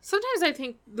 sometimes I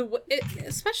think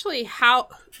especially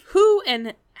who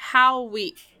and how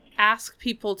we ask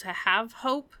people to have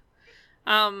hope.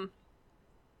 I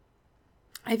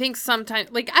think sometimes,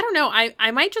 I don't know,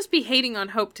 I might just be hating on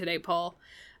hope today, Paul.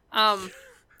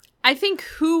 I think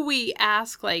who we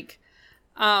ask, well,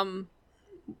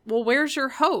 where's your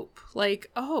hope?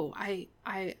 I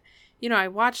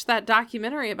watched that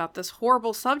documentary about this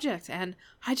horrible subject, and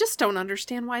I just don't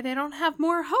understand why they don't have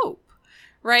more hope,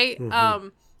 right? Mm-hmm.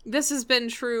 This has been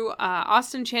true.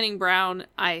 Austin Channing Brown,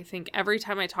 I think every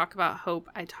time I talk about hope,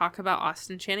 I talk about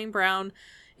Austin Channing Brown.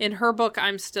 In her book,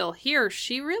 I'm Still Here,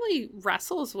 she really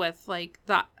wrestles with,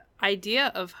 the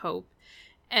idea of hope.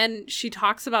 And she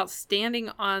talks about standing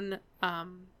on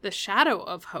the shadow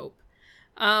of hope.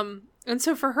 And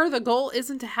so for her, the goal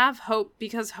isn't to have hope,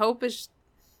 because hope is...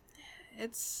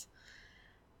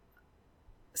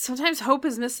 sometimes hope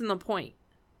is missing the point.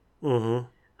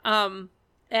 Mm-hmm.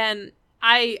 And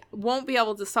I won't be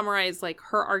able to summarize,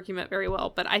 her argument very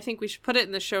well, but I think we should put it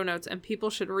in the show notes, and people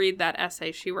should read that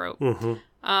essay she wrote.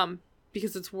 Mm-hmm.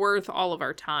 Because it's worth all of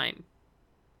our time.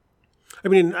 I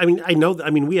mean, I know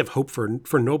that, we have hope for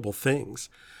noble things.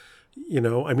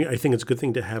 I think it's a good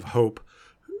thing to have hope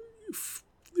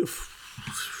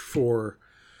for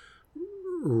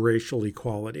racial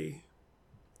equality.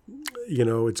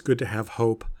 It's good to have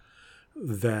hope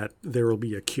that there will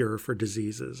be a cure for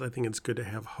diseases. I think it's good to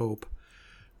have hope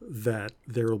that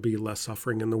there will be less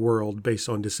suffering in the world based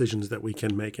on decisions that we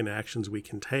can make and actions we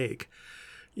can take.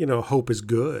 Hope is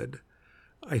good,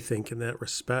 I think, in that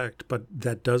respect, but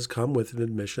that does come with an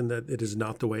admission that it is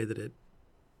not the way that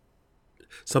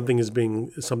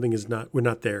we're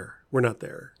not there. We're not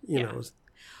there, you know.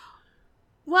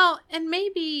 Well, and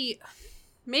maybe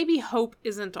hope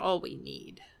isn't all we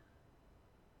need.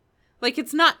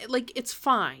 It's not, it's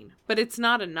fine, but it's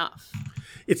not enough.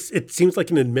 It seems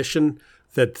like an admission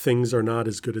that things are not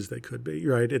as good as they could be,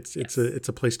 right? It's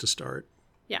a place to start.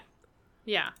 Yeah.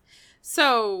 Yeah.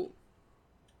 So,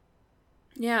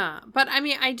 yeah, but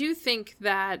I do think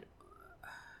that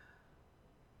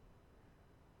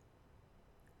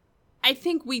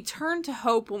we turn to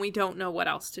hope when we don't know what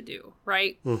else to do,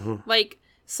 right? Mm-hmm.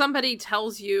 Somebody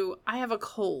tells you, I have a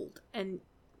cold, and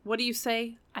what do you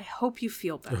say? I hope you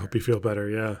feel better. I hope you feel better,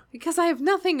 yeah. Because I have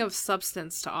nothing of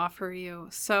substance to offer you,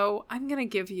 so I'm going to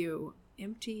give you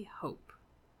empty hope.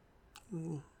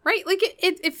 Mm. Right?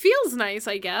 It feels nice,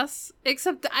 I guess.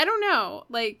 Except, I don't know.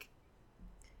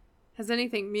 Has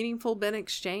anything meaningful been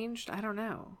exchanged? I don't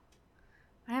know.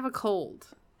 I have a cold.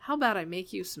 How about I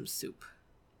make you some soup?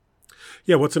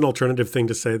 Yeah, what's an alternative thing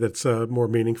to say that's more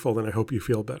meaningful than I hope you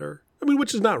feel better?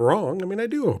 Which is not wrong. I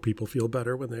do hope people feel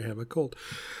better when they have a cold.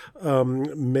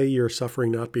 May your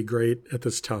suffering not be great at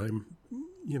this time,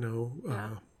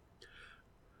 Yeah.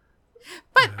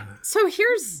 But so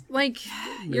here's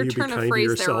your turn of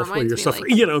phrase there reminds me.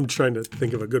 Suffering. I'm trying to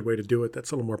think of a good way to do it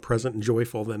that's a little more present and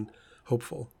joyful than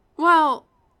hopeful. Well,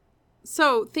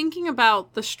 so thinking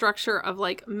about the structure of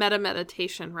meta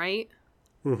meditation, right?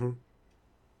 Mm-hmm.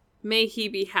 May he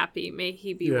be happy. May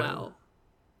he be well.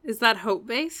 Is that hope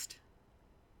based?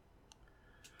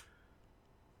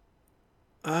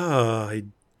 I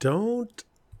don't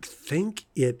think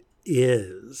it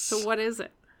is. So what is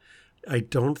it? I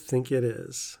don't think it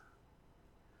is.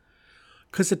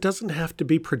 Because it doesn't have to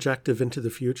be projective into the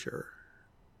future.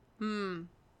 Mm.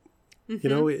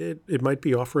 Mm-hmm. It might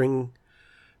be offering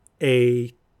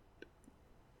a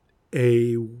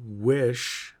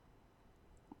wish,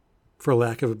 for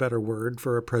lack of a better word,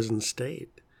 for a present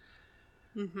state.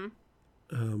 Mm-hmm.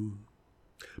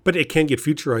 But it can get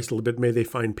futurized a little bit. May they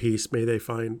find peace. May they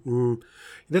find...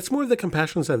 That's more of the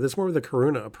compassion side. That's more of the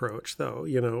karuna approach, though.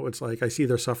 It's I see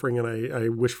their suffering and I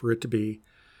wish for it to be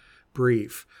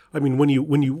brief. When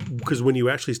you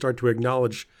actually start to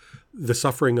acknowledge the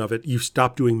suffering of it, you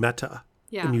stop doing metta.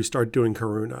 Yeah. And you start doing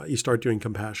karuna. You start doing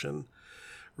compassion,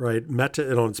 right?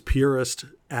 Metta, on its purest,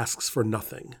 asks for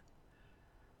nothing.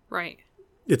 Right.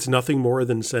 It's nothing more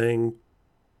than saying,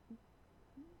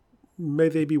 may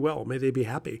they be well, may they be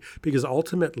happy. Because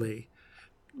ultimately,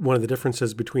 one of the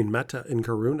differences between metta and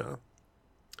karuna,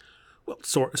 well,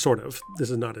 sort of,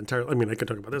 this is not entirely, I could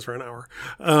talk about this for an hour.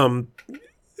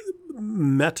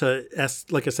 Metta asks,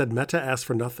 like I said, metta asks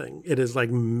for nothing. It is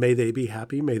may they be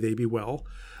happy, may they be well,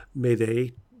 may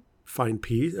they find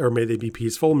peace, or may they be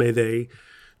peaceful, may they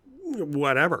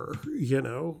whatever,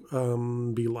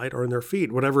 be light on their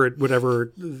feet,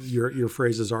 whatever your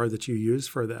phrases are that you use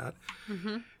for that.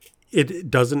 Mm-hmm.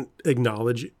 It doesn't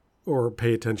acknowledge or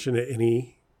pay attention to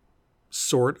any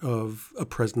sort of a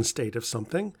present state of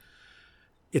something.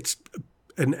 It's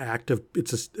an act of,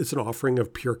 it's an offering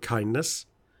of pure kindness.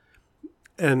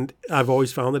 And I've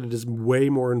always found that it is way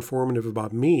more informative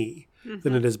about me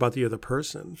than it is about the other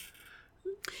person.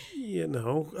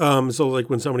 So like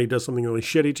when somebody does something really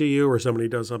shitty to you, or somebody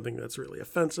does something that's really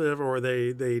offensive, or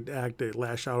they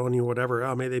lash out on you,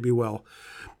 whatever, may they be well,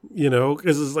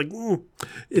 because it's like,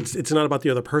 it's not about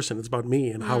the other person. It's about me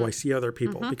and how I see other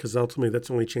people, because ultimately that's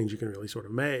the only change you can really sort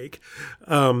of make.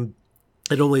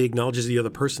 It only acknowledges the other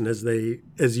person as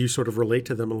you sort of relate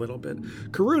to them a little bit.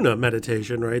 Karuna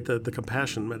meditation, right? The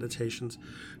compassion meditations,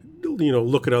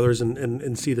 look at others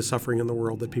and see the suffering in the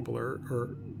world that people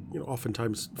are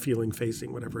oftentimes feeling,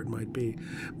 facing, whatever it might be.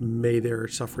 May their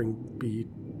suffering be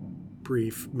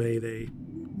brief. May they,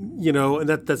 and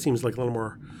that seems like a little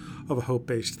more of a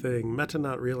hope-based thing. Metta,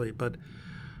 not really, but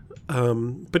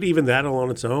even that all on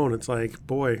its own, it's like,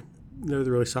 boy, they're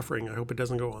really suffering. I hope it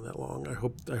doesn't go on that long. I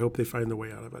hope they find the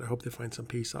way out of it. I hope they find some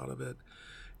peace out of it,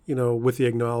 with the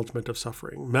acknowledgement of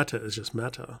suffering. Metta is just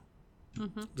metta.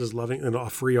 Mm-hmm. Just loving, and a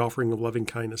free offering of loving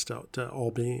kindness to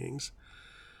all beings.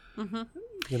 Mm-hmm.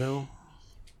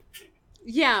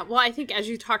 Yeah, well, I think as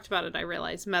you talked about it, I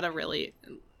realized metta really,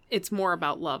 it's more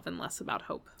about love and less about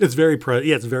hope. It's very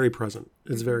it's very present.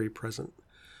 It's very present.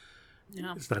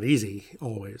 Yeah. It's not easy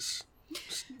always.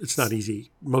 It's not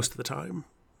easy most of the time.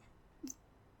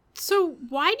 So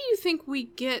why do you think we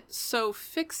get so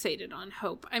fixated on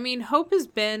hope? I mean, hope has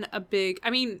been a big,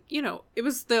 it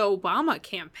was the Obama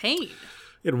campaign.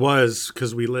 It was,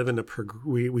 because we live in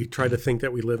we try to think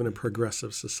that we live in a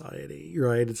progressive society,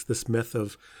 right? It's this myth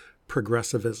of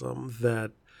progressivism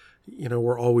that,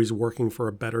 we're always working for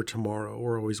a better tomorrow.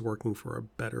 We're always working for a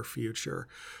better future.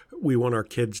 We want our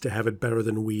kids to have it better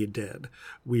than we did.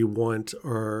 We want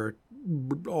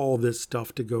all this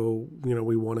stuff to go,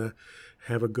 we want to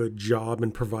have a good job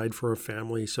and provide for a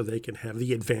family so they can have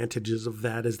the advantages of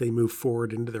that as they move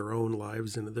forward into their own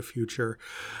lives, into the future,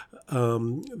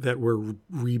 that we're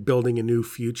rebuilding a new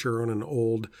future on an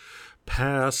old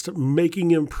past,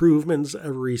 making improvements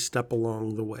every step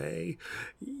along the way,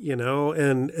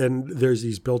 and there's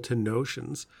these built-in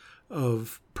notions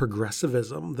of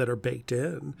progressivism that are baked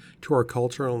in to our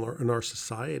culture and our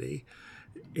society.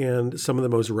 And some of the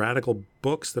most radical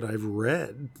books that I've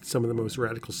read, some of the most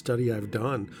radical study I've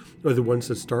done, are the ones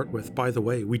that start with, by the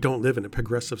way, we don't live in a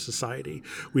progressive society.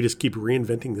 We just keep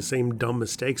reinventing the same dumb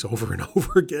mistakes over and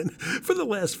over again for the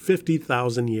last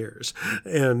 50,000 years.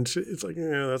 And it's like,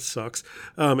 that sucks.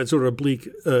 It's sort of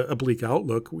a bleak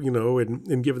outlook,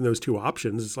 and given those two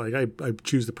options, it's like I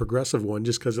choose the progressive one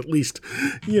just because at least,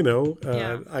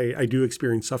 I do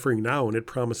experience suffering now, and it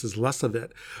promises less of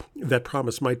it. That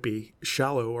promise might be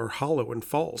shallow or hollow and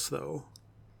false, though.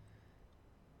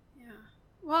 Yeah.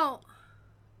 Well,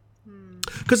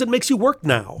 because it makes you work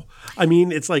now. I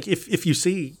mean, it's like if you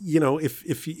see,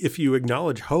 if you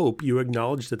acknowledge hope, you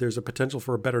acknowledge that there's a potential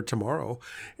for a better tomorrow,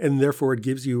 and therefore it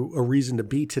gives you a reason to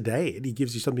be today. It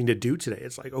gives you something to do today.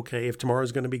 It's like, okay, if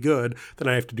tomorrow's going to be good, then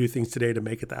I have to do things today to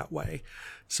make it that way.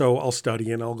 So I'll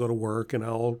study and I'll go to work and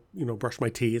I'll, brush my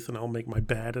teeth and I'll make my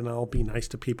bed and I'll be nice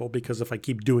to people, because if I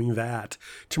keep doing that,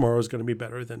 tomorrow's going to be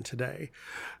better than today.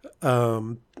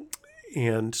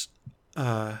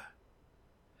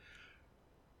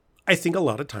 I think a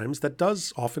lot of times that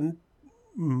does often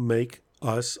make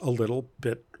us a little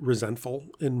bit resentful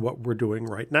in what we're doing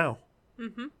right now.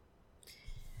 Mm-hmm.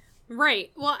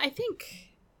 Right. Well, I think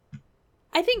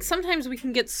sometimes we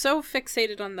can get so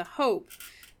fixated on the hope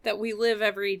that we live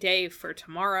every day for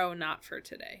tomorrow, not for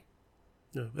today.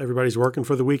 Yeah, everybody's working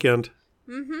for the weekend.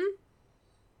 Mm-hmm.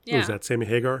 Yeah. Was that Sammy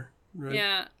Hagar? Right?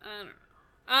 Yeah. I don't know.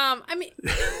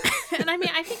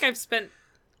 I think I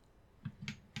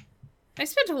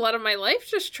spent a lot of my life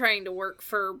just trying to work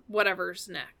for whatever's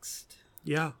next.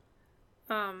 Yeah.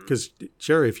 Because,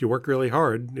 sure, if you work really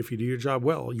hard, if you do your job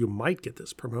well, you might get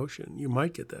this promotion. You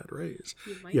might get that raise.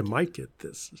 You might get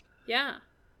this. Yeah.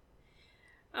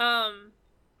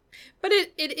 But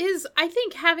it is, I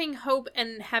think, having hope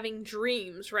and having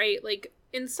dreams, right? Like,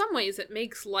 in some ways, it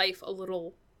makes life a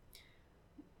little...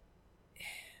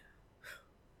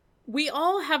 We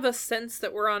all have a sense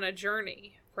that we're on a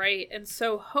journey, right? And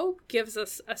so hope gives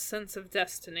us a sense of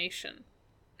destination.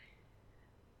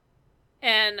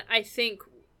 And I think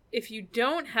if you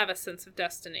don't have a sense of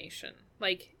destination,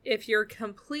 like if you're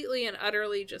completely and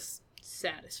utterly just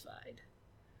satisfied,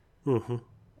 mm-hmm.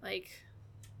 like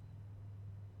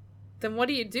then what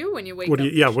do you do when you wake up?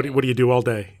 What do you do all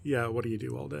day? Yeah, what do you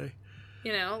do all day?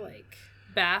 You know, like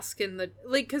bask in the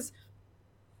because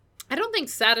I don't think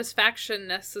satisfaction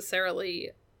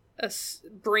necessarily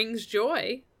brings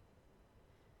joy.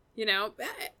 You know,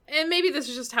 and maybe this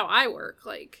is just how I work.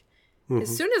 Like,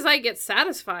 as soon as I get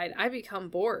satisfied, I become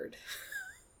bored.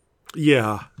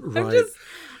 Yeah, right.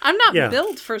 I'm not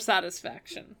built for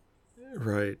satisfaction.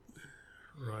 Right.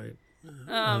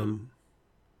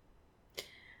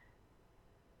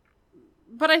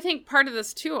 But I think part of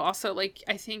this too, also, like,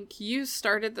 I think you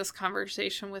started this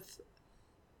conversation with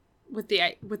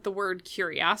the word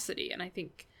curiosity, and I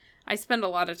think I spend a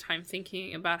lot of time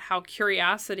thinking about how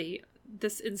curiosity,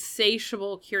 this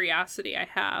insatiable curiosity I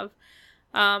have,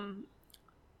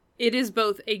 it is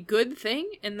both a good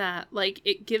thing in that, like,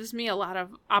 it gives me a lot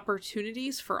of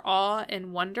opportunities for awe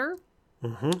and wonder,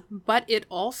 but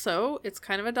it's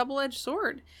kind of a double-edged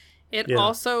sword. It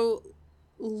also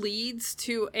leads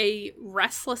to a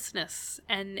restlessness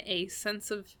and a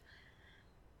sense of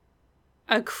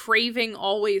a craving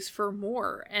always for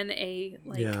more, and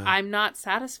I'm not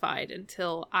satisfied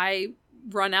until I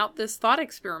run out this thought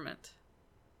experiment.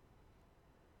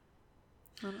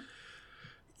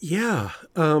 Yeah.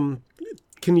 How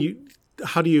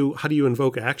do you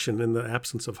invoke action in the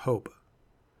absence of hope?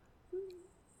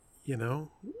 You know,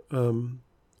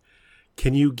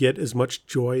 can you get as much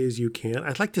joy as you can?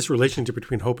 I like this relationship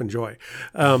between hope and joy.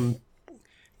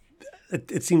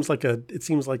 It seems like a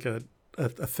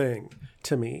thing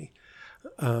to me.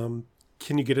 Can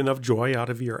you get enough joy out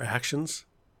of your actions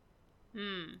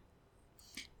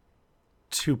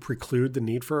to preclude the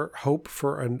need for hope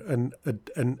for an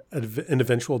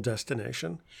eventual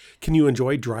destination? Can you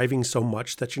enjoy driving so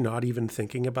much that you're not even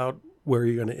thinking about where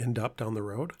you're going to end up down the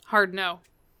road? Hard no.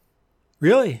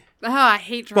 Really? Oh, I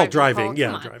hate driving. Well, driving,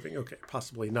 driving. Okay,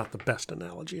 possibly not the best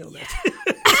analogy on that.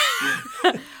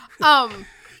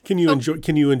 Can you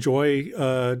enjoy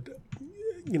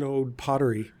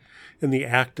pottery in the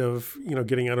act of,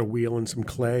 getting out a wheel and some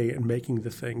clay and making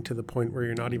the thing to the point where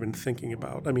you're not even thinking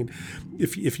about? I mean,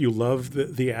 if you love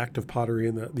the act of pottery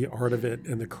and the art of it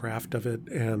and the craft of it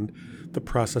and the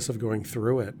process of going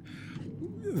through it,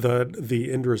 the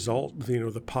end result,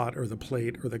 the pot or the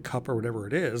plate or the cup or whatever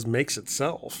it is, makes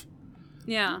itself.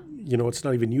 Yeah. It's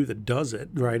not even you that does it,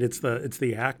 right? It's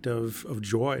the act of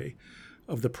joy,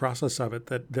 of the process of it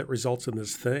that results in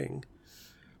this thing.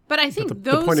 But I think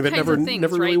those kinds of things,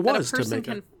 never really right, that a person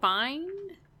can find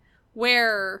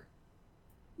where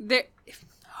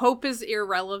hope is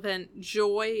irrelevant,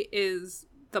 joy is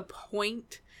the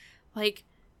point. Like,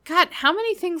 God, how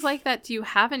many things like that do you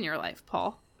have in your life,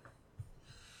 Paul?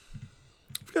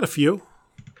 I've got a few.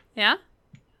 Yeah?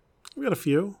 I've got a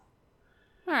few.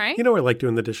 All right. I like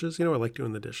doing the dishes.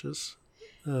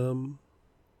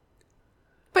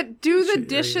 But do the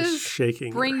dishes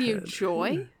bring you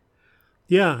joy?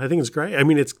 Yeah, I think it's great. I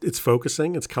mean, it's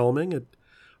focusing, it's calming. I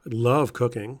love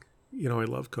cooking. I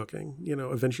love cooking.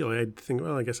 Eventually I'd think,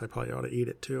 well, I guess I probably ought to eat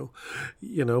it too.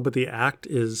 But the act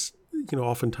is,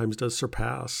 oftentimes does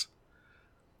surpass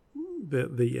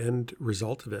the end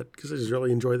result of it, because I just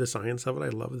really enjoy the science of it. I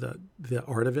love the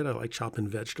art of it. I like chopping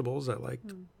vegetables. I like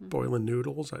boiling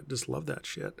noodles. I just love that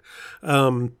shit.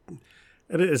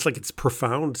 And it's like it's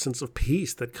profound sense of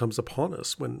peace that comes upon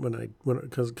us when it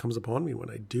comes upon me when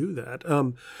I do that.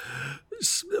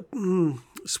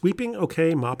 Sweeping,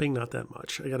 okay. Mopping, not that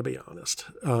much. I got to be honest.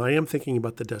 I am thinking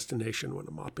about the destination when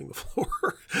I'm mopping the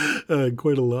floor,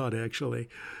 quite a lot actually.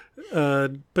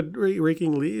 But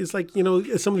raking leaves, like,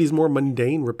 some of these more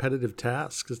mundane, repetitive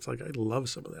tasks. It's like I love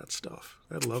some of that stuff.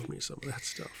 I love me some of that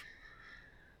stuff.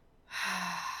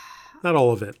 Not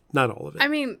all of it. I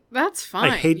mean, that's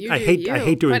fine. I hate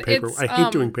doing paperwork. I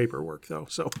hate doing paperwork, though.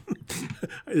 So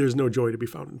there's no joy to be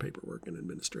found in paperwork and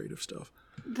administrative stuff.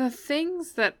 The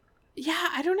things that,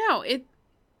 I don't know.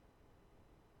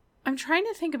 I'm trying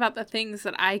to think about the things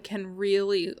that I can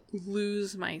really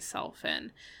lose myself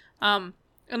in. And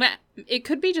it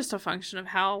could be just a function of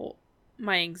how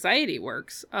my anxiety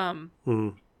works.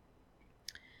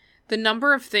 The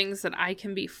number of things that I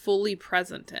can be fully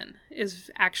present in is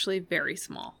actually very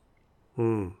small.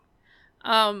 Even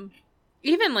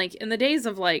like in the days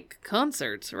of like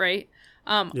concerts, right?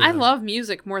 I love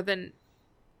music more than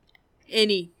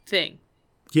anything.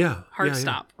 Yeah. Hard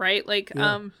stop, right? Like,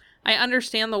 I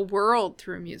understand the world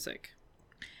through music.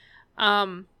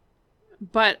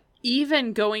 But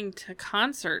even going to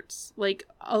concerts, like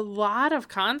a lot of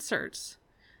concerts,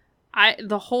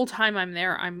 the whole time I'm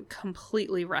there, I'm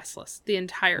completely restless the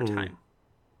entire time.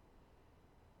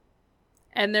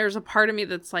 And there's a part of me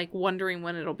that's like wondering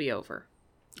when it'll be over.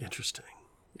 Interesting.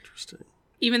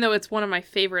 even though it's one of my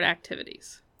favorite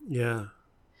activities. Yeah.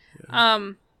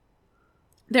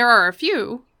 There are a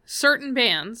few certain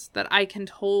bands that I can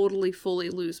totally fully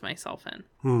lose myself in.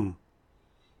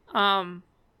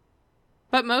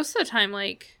 But most of the time,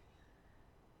 like,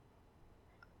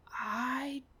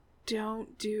 I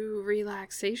don't do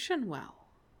relaxation well.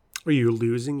 Are you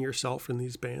losing yourself in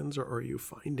these bands, or are you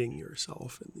finding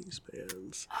yourself in these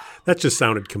bands? That just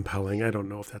sounded compelling. I don't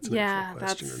know if that's an actual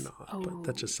question or not, but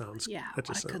that just sounds that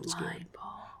just sounds good.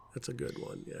 Paul. That's a good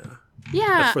one. Yeah.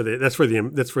 Yeah. That's for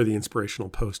the inspirational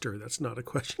poster. That's not a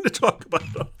question to talk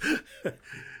about.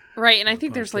 Right, and I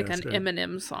think there's like an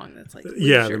Eminem song that's like lose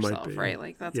yourself, there might be. Right?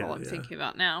 Like that's all I'm thinking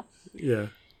about now. Yeah.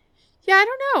 Yeah, I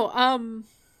don't know.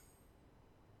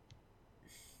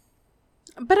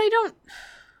 But I don't.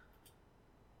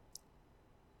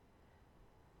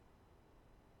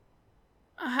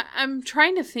 I'm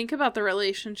trying to think about the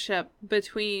relationship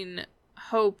between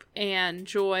hope and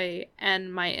joy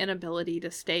and my inability to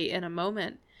stay in a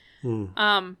moment.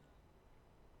 And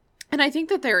I think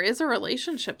that there is a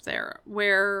relationship there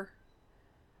where,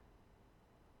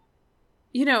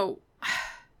 you know,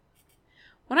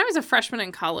 when I was a freshman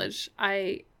in college,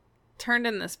 I turned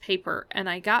in this paper and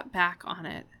I got back on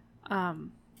it.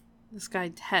 This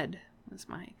guy, Ted, was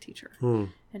my teacher.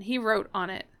 And he wrote on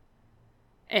it,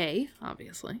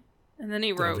 obviously. And then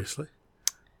he wrote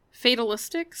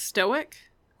fatalistic, stoic,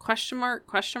 question mark.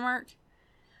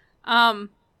 And I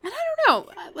don't know,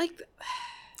 like,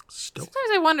 sometimes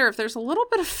I wonder if there's a little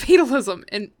bit of fatalism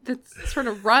in that sort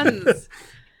of runs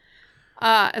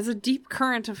as a deep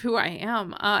current of who I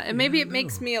am. And maybe it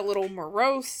makes me a little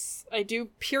morose. I do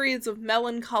periods of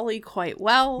melancholy quite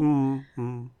well.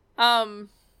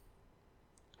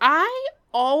 I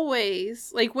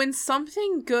always, like, when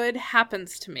something good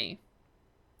happens to me,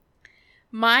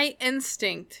 my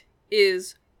instinct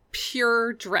is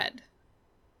pure dread.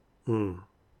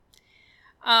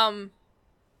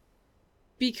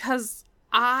 Because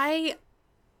I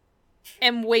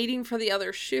am waiting for the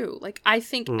other shoe. Like, I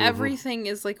think everything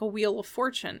is like a wheel of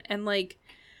fortune. And, like,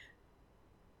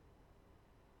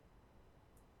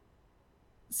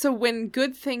 so when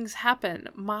good things happen,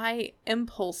 my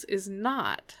impulse is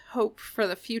not hope for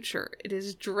the future. It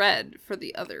is dread for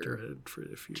the other. Dread for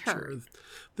the future. Turn.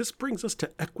 This brings us to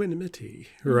equanimity,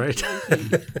 right?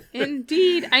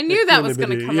 Indeed. I knew that was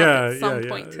going to come up at some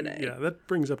point today. Yeah, that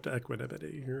brings up to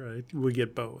equanimity, right? We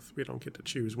get both. We don't get to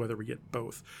choose whether we get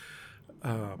both.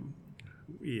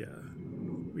 We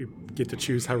get to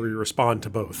choose how we respond to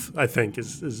both, I think,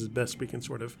 is the best we can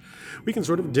sort of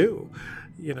do.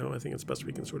 You know, I think it's best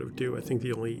we can sort of do. I think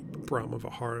the only Brahma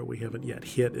Vihara we haven't yet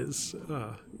hit is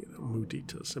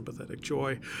mudita, sympathetic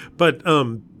joy. But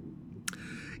and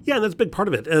that's a big part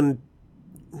of it. And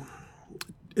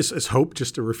is hope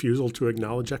just a refusal to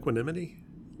acknowledge equanimity?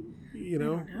 You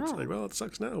know, it's like, well, it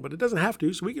sucks now, but it doesn't have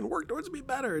to, so we can work towards being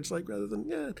better. It's like, rather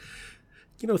than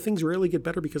things rarely get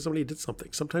better because somebody did something.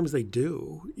 Sometimes they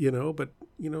do, but,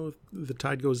 the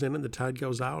tide goes in and the tide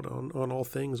goes out on all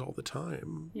things all the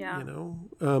time,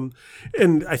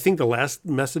 And I think the last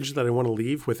message that I want to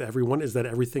leave with everyone is that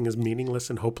everything is meaningless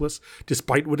and hopeless,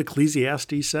 despite what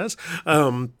Ecclesiastes says.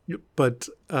 But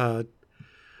I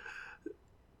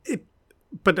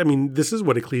mean, this is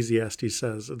what Ecclesiastes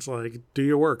says. It's like, do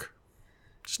your work.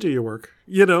 Just do your work,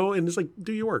 and it's like,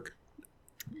 do your work.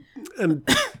 And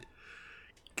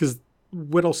because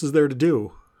what else is there to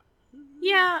do?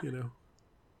 Yeah.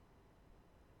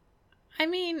 I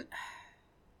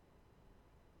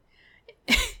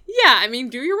mean,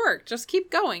 do your work. Just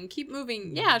keep going. Keep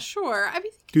moving. Yeah, sure. I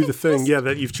mean, do the thing,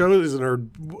 that you've chosen, or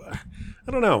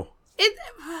I don't know.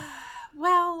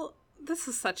 Well, this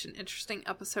is such an interesting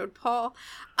episode, Paul.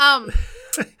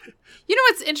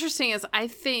 What's interesting is I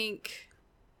think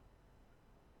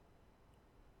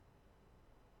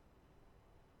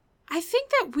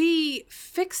that we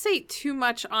fixate too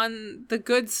much on the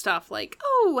good stuff, like,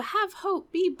 have hope,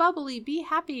 be bubbly, be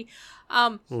happy.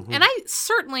 And I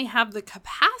certainly have the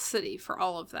capacity for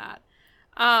all of that.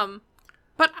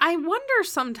 But I wonder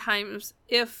sometimes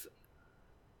if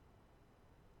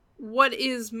what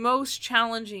is most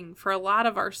challenging for a lot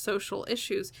of our social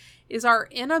issues is our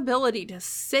inability to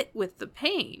sit with the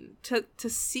pain, to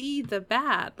see the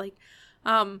bad. Like,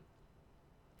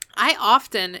 I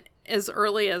often, as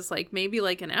early as maybe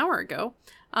an hour ago,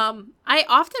 I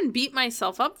often beat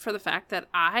myself up for the fact that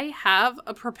I have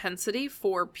a propensity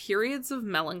for periods of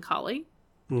melancholy.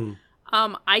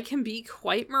 I can be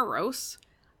quite morose.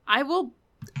 I will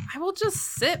just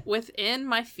sit within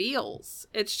my feels.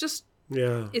 It's just,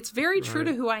 it's very true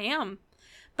to who I am.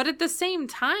 But at the same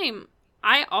time,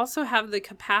 I also have the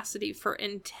capacity for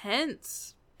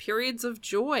intense periods of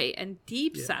joy and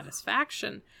deep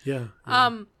satisfaction. Yeah.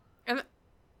 And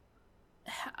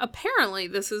apparently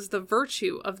this is the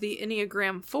virtue of the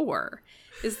Enneagram 4,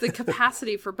 is the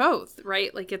capacity for both,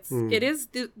 right? Like it is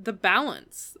the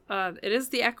balance. It is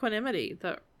the equanimity.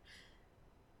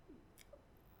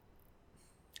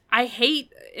 I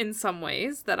hate in some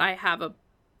ways that I have a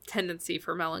tendency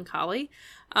for melancholy.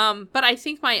 But I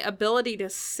think my ability to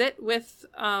sit with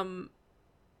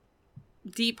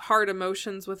deep, hard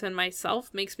emotions within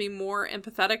myself makes me more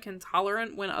empathetic and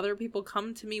tolerant when other people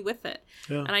come to me with it.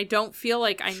 Yeah. And I don't feel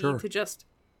like I need to just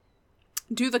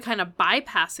do the kind of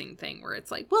bypassing thing where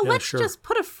it's like, well, let's just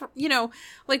put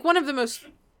like one of the most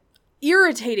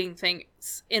irritating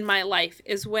things in my life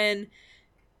is when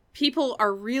people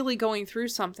are really going through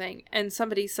something and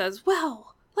somebody says,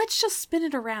 well, let's just spin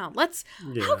it around.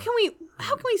 How can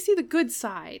we see the good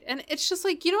side? And it's just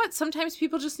like, you know what? Sometimes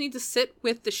people just need to sit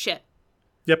with the shit.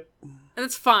 Yep. And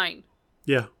it's fine.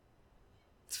 Yeah.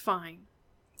 It's fine.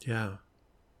 Yeah.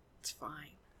 It's fine.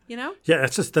 You know? Yeah,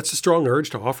 that's a strong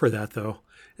urge to offer that, though.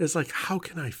 It's like, how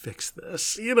can I fix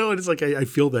this? You know, and it's like I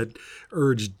feel that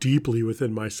urge deeply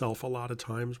within myself a lot of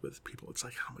times with people. It's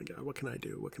like, oh my God, what can I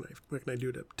do? What can I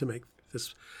do to make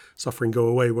this suffering go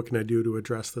away? What can I do to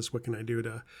address this? What can I do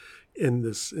to end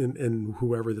this in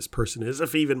whoever this person is,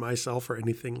 if even myself or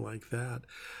anything like that?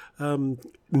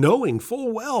 Knowing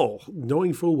full well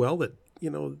that, you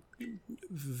know,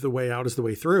 the way out is the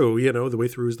way through, you know, the way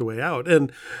through is the way out.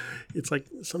 And it's like,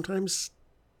 sometimes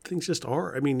things just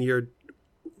are. I mean,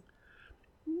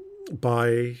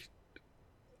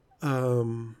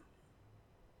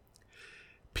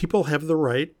 people have the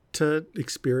right to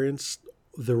experience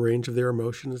the range of their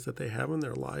emotions that they have in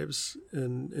their lives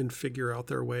and figure out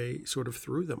their way sort of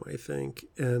through them, I think.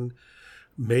 And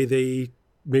may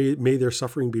their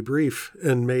suffering be brief,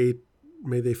 and may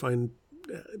they find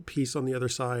peace on the other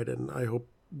side. And I hope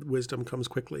wisdom comes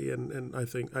quickly, and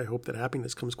I hope that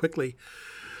happiness comes quickly.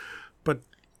 But,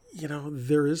 you know,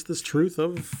 there is this truth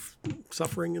of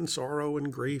suffering and sorrow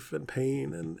and grief and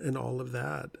pain and all of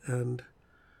that. And,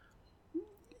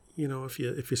 you know, if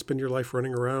you spend your life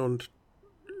running around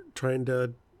trying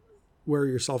to wear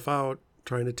yourself out,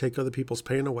 trying to take other people's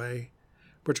pain away,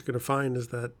 what you're going to find is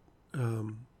that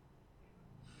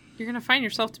you're going to find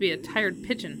yourself to be a tired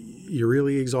pigeon. You're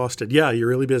really exhausted. Yeah, you're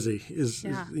really busy. Is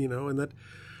you know, and that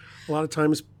a lot of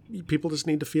times people just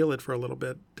need to feel it for a little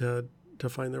bit to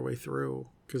find their way through,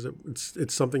 because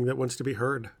it's something that wants to be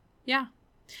heard. Yeah.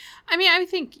 I mean, I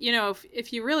think, you know,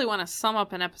 if you really want to sum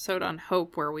up an episode on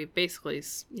hope where we basically,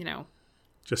 you know,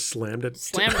 just slammed it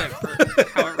for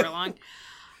however long.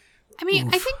 I mean,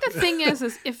 I think the thing is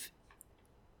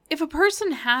if a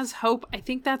person has hope, I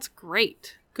think that's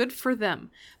great. Good for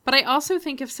them. But I also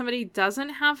think if somebody doesn't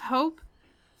have hope,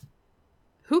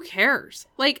 who cares?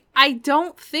 Like, I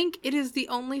don't think it is the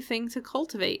only thing to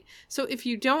cultivate. So if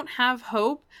you don't have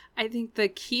hope, I think the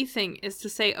key thing is to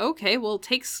say, okay, well,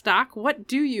 take stock. What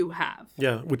do you have?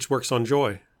 Yeah, which works on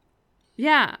joy.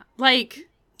 Yeah, like,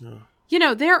 you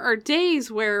know, there are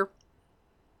days where,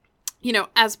 you know,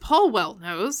 as Paul well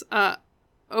knows,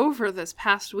 over this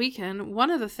past weekend,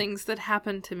 one of the things that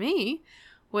happened to me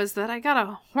was that I got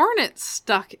a hornet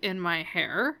stuck in my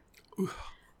hair.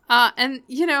 And,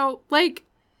 you know, like,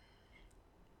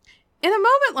 in a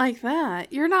moment like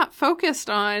that, you're not focused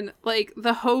on, like,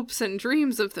 the hopes and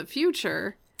dreams of the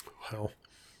future. Well,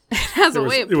 it has a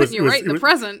way of putting you right in the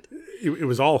present. It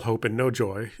was all hope and no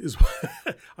joy.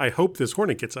 I hope this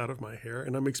hornet gets out of my hair,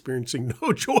 and I'm experiencing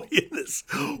no joy in this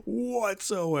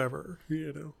whatsoever,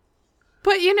 you know.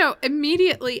 But, you know,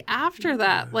 immediately after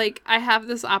that, like, I have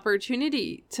this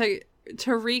opportunity to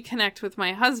reconnect with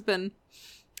my husband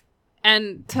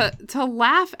and to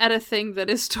laugh at a thing that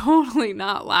is totally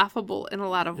not laughable in a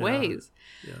lot of ways.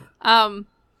 Yeah.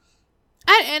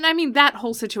 And I mean, that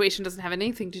whole situation doesn't have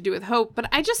anything to do with hope, but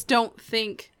I just don't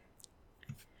think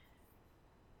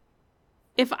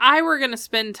if I were going to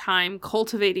spend time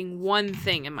cultivating one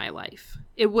thing in my life,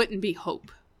 it wouldn't be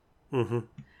hope. Mm-hmm.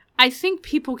 I think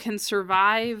people can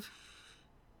survive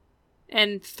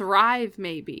and thrive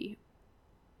maybe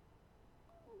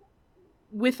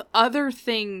with other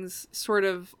things sort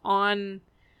of on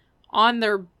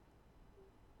their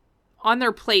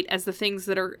plate as the things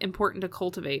that are important to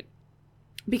cultivate.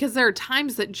 Because there are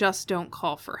times that just don't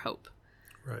call for hope.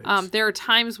 Right. There are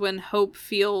times when hope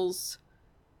feels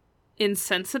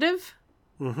insensitive.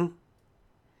 Mm-hmm.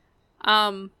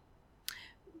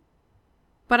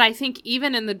 But I think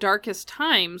even in the darkest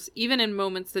times, even in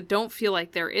moments that don't feel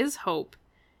like there is hope,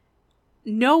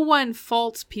 no one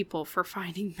faults people for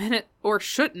finding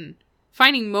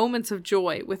finding moments of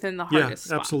joy within the hardest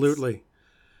spots. Absolutely.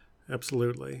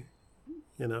 absolutely.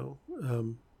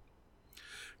 Because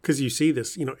you see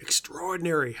this,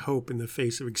 extraordinary hope in the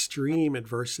face of extreme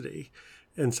adversity.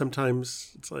 And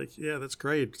sometimes it's like, yeah, that's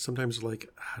great. Sometimes like,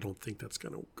 I don't think that's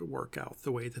going to work out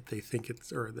the way that they think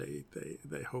it's, or they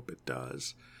hope it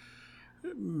does.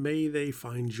 May they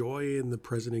find joy in the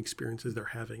present experiences they're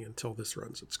having until this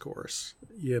runs its course,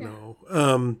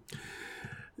 because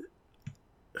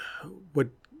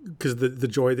the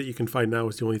joy that you can find now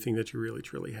is the only thing that you really,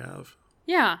 truly have.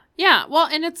 Yeah. Well,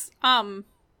 and it's,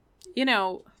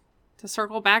 to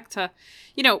circle back to,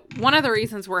 one of the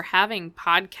reasons we're having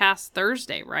Podcast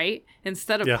Thursday, right?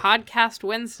 Instead of Podcast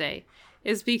Wednesday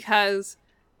is because,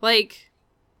 like,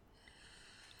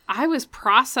 I was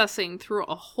processing through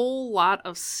a whole lot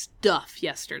of stuff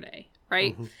yesterday,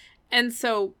 right? Mm-hmm. And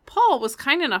so Paul was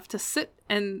kind enough to sit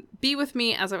and be with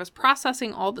me as I was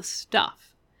processing all the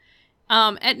stuff.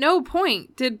 At no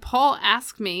point did Paul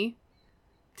ask me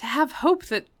to have hope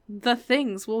that the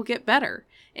things will get better.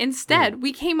 Instead,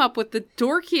 we came up with the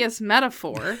dorkiest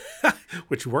metaphor.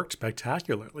 Which worked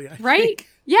spectacularly, I think.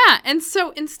 Yeah, and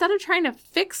so instead of trying to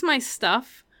fix my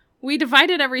stuff, we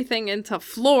divided everything into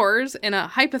floors in a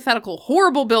hypothetical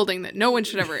horrible building that no one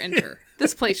should ever enter.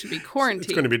 This place should be quarantined.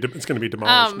 It's going to be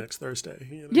demolished next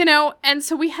Thursday. And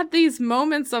so we had these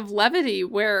moments of levity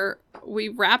where we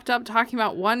wrapped up talking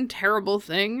about one terrible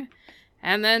thing,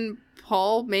 and then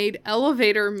Paul made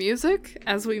elevator music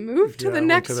as we moved to the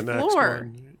next floor.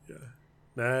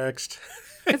 Next.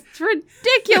 It's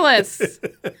ridiculous.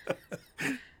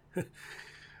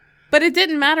 But it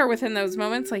didn't matter within those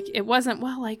moments. Like, it wasn't,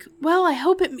 I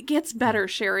hope it gets better,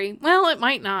 Sherry. Well, it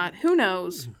might not. Who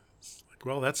knows? Like,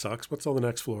 well, that sucks. What's on the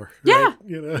next floor? Yeah.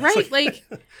 Right? Right. Like,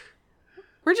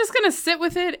 we're just going to sit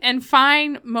with it and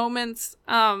find moments.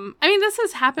 This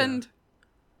has happened. Yeah.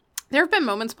 There have been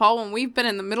moments, Paul, when we've been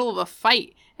in the middle of a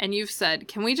fight and you've said,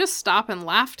 can we just stop and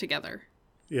laugh together?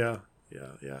 Yeah.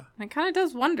 And it kind of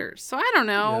does wonders. So I don't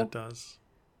know. Yeah, it does.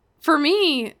 For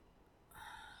me,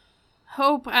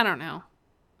 hope, I don't know.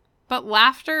 But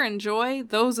laughter and joy,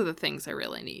 those are the things I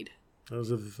really need.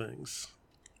 Those are the things.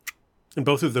 And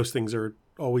both of those things are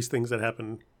always things that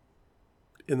happen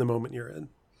in the moment you're in.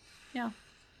 Yeah.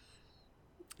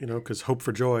 Because hope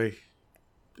for joy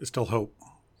is still hope.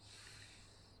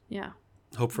 Yeah.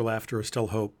 Hope for laughter is still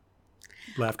hope.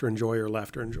 Laughter and joy or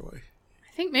laughter and joy.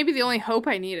 I think maybe the only hope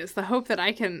I need is the hope that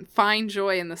I can find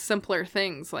joy in the simpler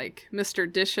things, like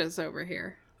Mr. Dishes over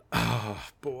here. Oh,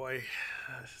 boy.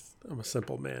 I'm a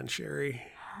simple man, Sherry.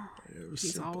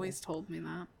 He's always told me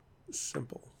that.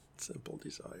 Simple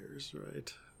desires,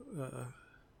 right?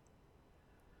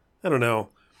 I don't know.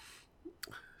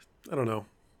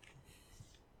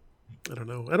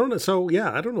 So,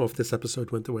 yeah, I don't know if this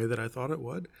episode went the way that I thought it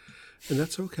would. And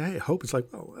that's okay. I hope it's like,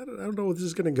 well, I don't know where this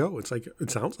is going to go. It's like, it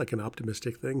sounds like an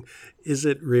optimistic thing. Is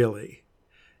it really?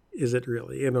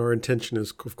 And our intention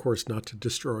is, of course, not to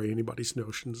destroy anybody's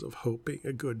notions of hope being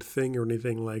a good thing or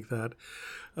anything like that.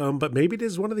 But maybe it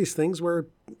is one of these things where,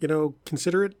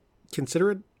 consider it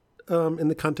in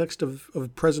the context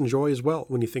of present joy as well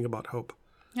when you think about hope.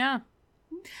 Yeah.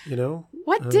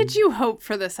 What did you hope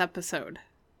for this episode?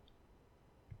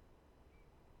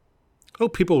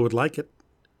 Hope people would like it.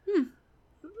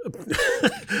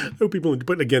 Hope people,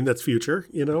 but again, that's future.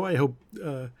 I hope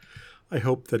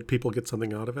that people get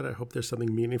something out of it. I hope there's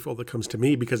something meaningful that comes to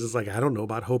me, because it's like, I don't know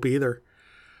about hope either.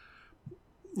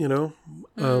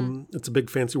 It's a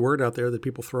big fancy word out there that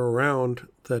people throw around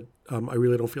that I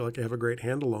really don't feel like I have a great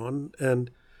handle on. And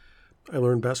I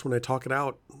learn best when I talk it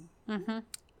out. Mm-hmm.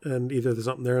 And either there's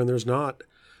something there and there's not.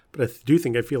 But I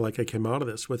feel like I came out of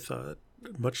this with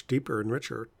much deeper and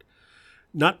richer,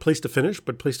 not place to finish,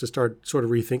 but place to start sort of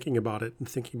rethinking about it and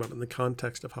thinking about it in the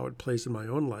context of how it plays in my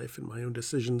own life and my own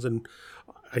decisions and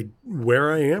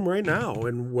where I am right now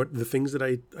and what the things that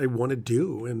I want to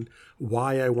do and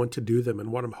why I want to do them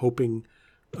and what I'm hoping.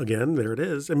 Again, there it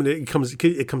is. I mean,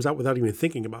 it comes out without even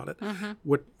thinking about it. Mm-hmm.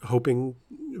 What hoping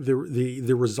the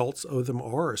results of them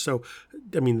are. So,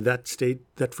 I mean, that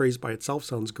phrase by itself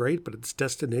sounds great, but it's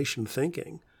destination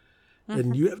thinking.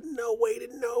 And you have no way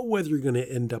to know whether you're going to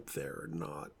end up there or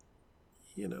not,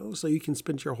 so you can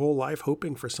spend your whole life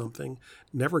hoping for something,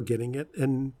 never getting it,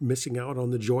 and missing out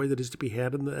on the joy that is to be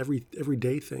had in the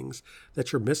everyday things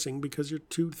that you're missing because you're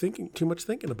too much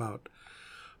thinking about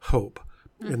hope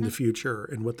and the future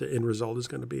and what the end result is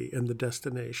going to be and the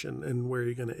destination and where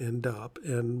you're going to end up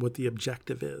and what the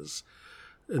objective is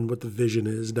and what the vision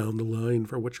is down the line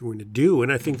for what you're going to do.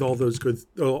 And I think all those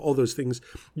things,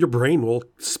 your brain will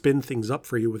spin things up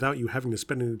for you without you having to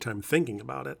spend any time thinking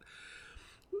about it.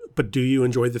 But do you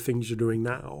enjoy the things you're doing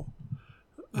now?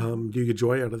 Do you get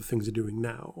joy out of the things you're doing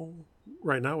now?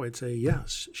 Right now, I'd say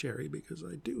yes, Sherry, because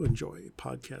I do enjoy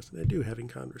podcasting. I do having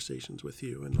conversations with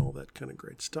you and all that kind of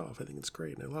great stuff. I think it's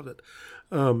great, and I love it.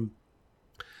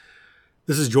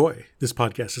 This is joy. This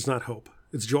podcast is not hope.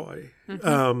 It's joy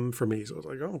for me. So I was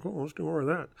like, oh, cool, let's do more of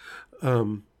that.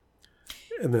 And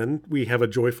then we have a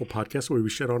joyful podcast where we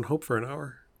shed on hope for an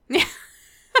hour.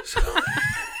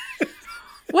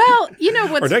 Well, you know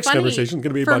what's our next funny conversation is going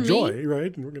to be about joy,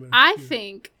 right? And we're gonna, I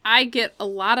think I get a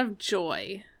lot of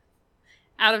joy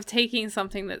out of taking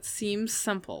something that seems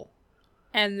simple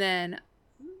and then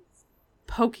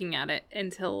poking at it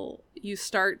until you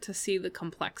start to see the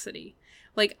complexity.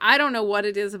 Like, I don't know what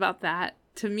it is about that.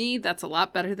 To me, that's a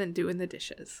lot better than doing the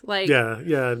dishes. Like, yeah,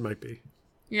 it might be.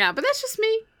 Yeah, but that's just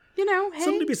me. You know, hey,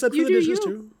 something to be said for the dishes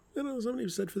too. You know, something to be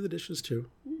said for the dishes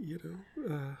too. You know,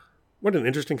 what an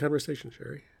interesting conversation,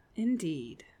 Sherry.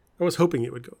 Indeed. I was hoping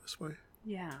it would go this way.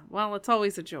 Yeah. Well, it's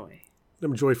always a joy.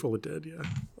 I'm joyful it did. Yeah.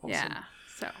 Awesome. Yeah.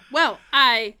 So, well,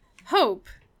 I hope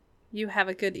you have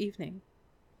a good evening.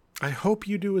 I hope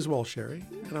you do as well, Sherry.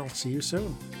 And I'll see you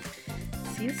soon.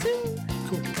 See you soon.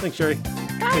 Cool. Thanks, Sherry.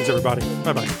 Bye. Thanks, everybody.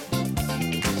 Bye-bye.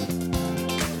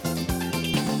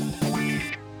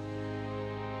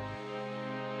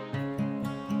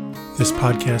 This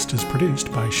podcast is produced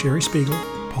by Sherry Spiegel,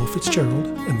 Paul Fitzgerald,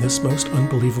 and This Most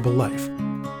Unbelievable Life.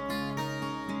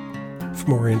 For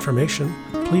more information,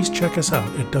 please check us out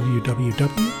at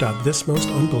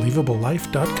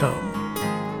www.thismostunbelievablelife.com.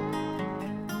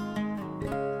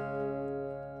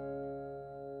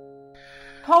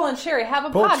 Paul and Sherry have a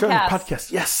Paul podcast.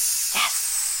 Podcast. Yes.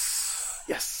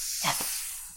 Yes.